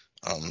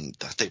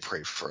 that they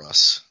pray for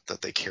us,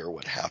 that they care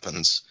what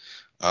happens,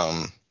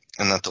 and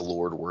that the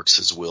Lord works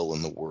his will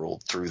in the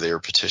world through their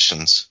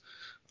petitions,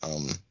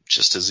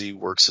 just as he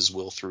works his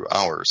will through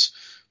ours,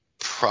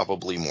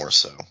 probably more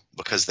so,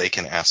 because they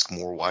can ask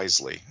more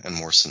wisely and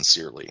more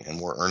sincerely and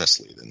more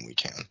earnestly than we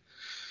can.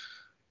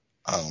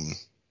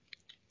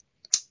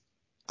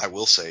 I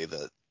will say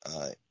that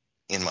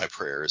in my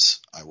prayers,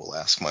 I will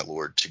ask my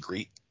Lord to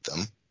greet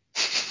them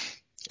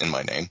in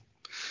my name,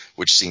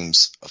 which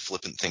seems a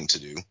flippant thing to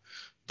do.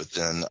 But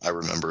then I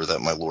remember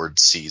that my Lord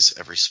sees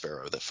every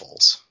sparrow that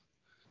falls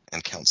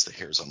and counts the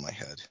hairs on my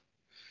head.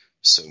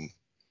 So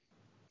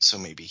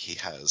maybe he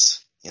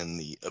has, in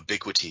the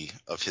ubiquity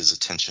of his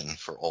attention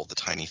for all the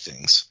tiny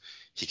things,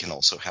 he can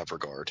also have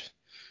regard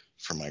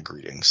for my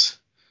greetings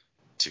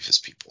to his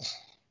people.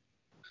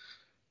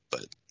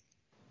 But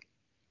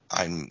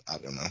I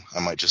don't know. I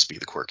might just be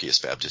the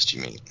quirkiest Baptist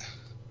you meet.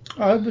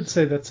 I would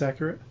say that's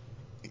accurate.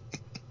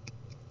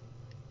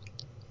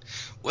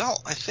 Well,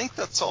 I think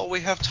that's all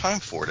we have time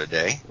for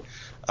today.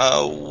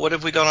 What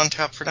have we got on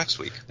tap for next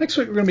week? Next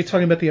week we're going to be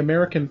talking about the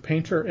American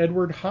painter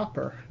Edward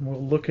Hopper. And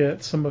we'll look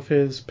at some of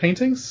his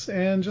paintings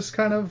and just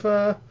kind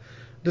of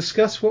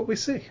discuss what we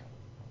see.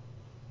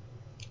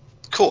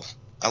 Cool.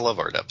 I love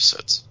art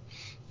episodes.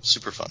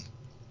 Super fun.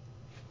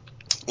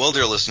 Well,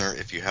 dear listener,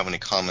 if you have any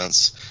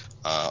comments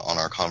on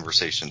our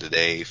conversation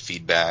today,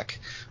 feedback,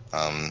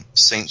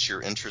 saints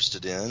you're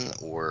interested in,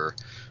 or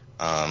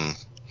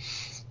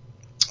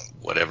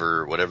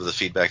whatever the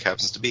feedback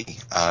happens to be,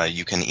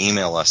 you can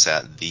email us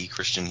at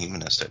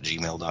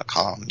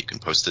thechristianhumanist@gmail.com. You can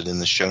post it in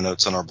the show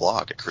notes on our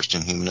blog at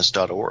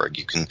christianhumanist.org.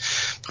 You can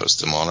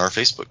post them on our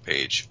Facebook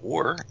page,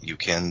 or you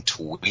can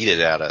tweet it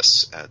at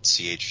us at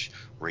CH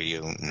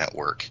Radio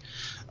Network.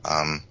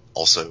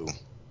 Also,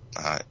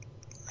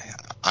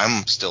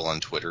 I'm still on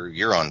Twitter.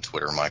 You're on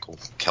Twitter, Michael.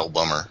 Kel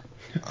Bummer.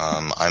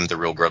 I'm the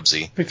real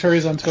Grubbsy.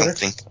 Victoria's on Twitter.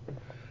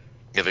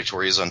 Yeah,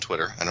 Victoria's on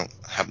Twitter. I don't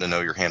happen to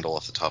know your handle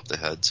off the top of the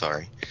head.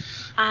 Sorry.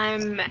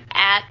 I'm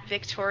at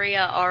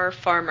Victoria R.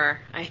 Farmer,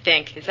 I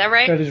think. Is that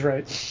right? That is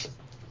right.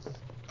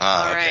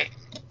 All Okay. right.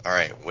 All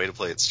right. Way to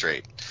play it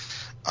straight.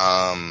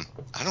 I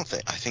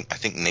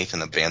think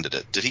Nathan abandoned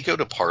it. Did he go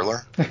to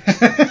Parler?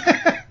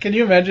 Can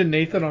you imagine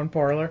Nathan on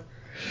Parler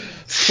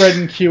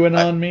spreading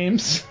QAnon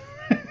memes?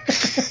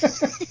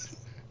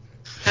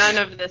 None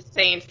of the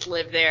saints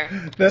live there.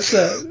 That's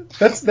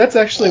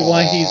actually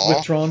why he's Aww.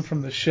 withdrawn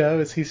from the show.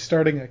 Is he's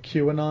starting a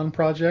QAnon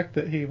project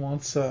that he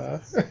wants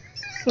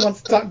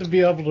wants to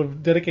be able to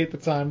dedicate the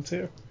time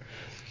to.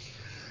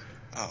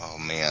 Oh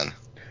man.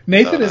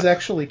 Nathan is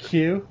actually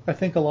Q. I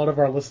think a lot of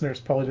our listeners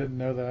probably didn't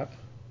know that.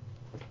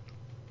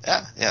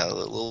 Yeah,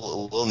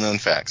 little known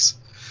facts.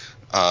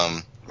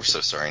 We're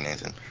so sorry,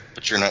 Nathan,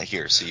 but you're not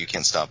here, so you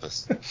can't stop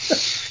us.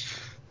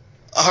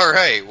 All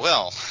right,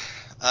 well,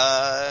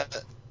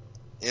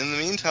 in the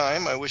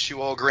meantime, I wish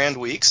you all grand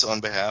weeks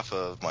on behalf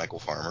of Michael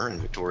Farmer and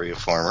Victoria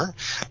Farmer.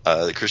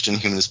 The Christian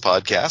Humanist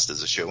Podcast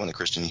is a show on the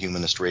Christian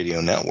Humanist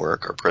Radio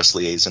Network. Our press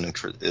liaison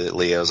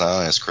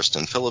is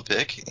Kristen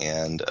Philippic,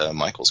 and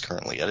Michael's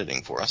currently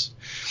editing for us.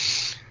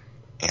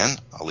 And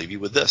I'll leave you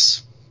with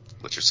this.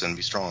 Let your sin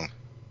be strong.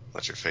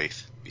 Let your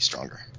faith be stronger.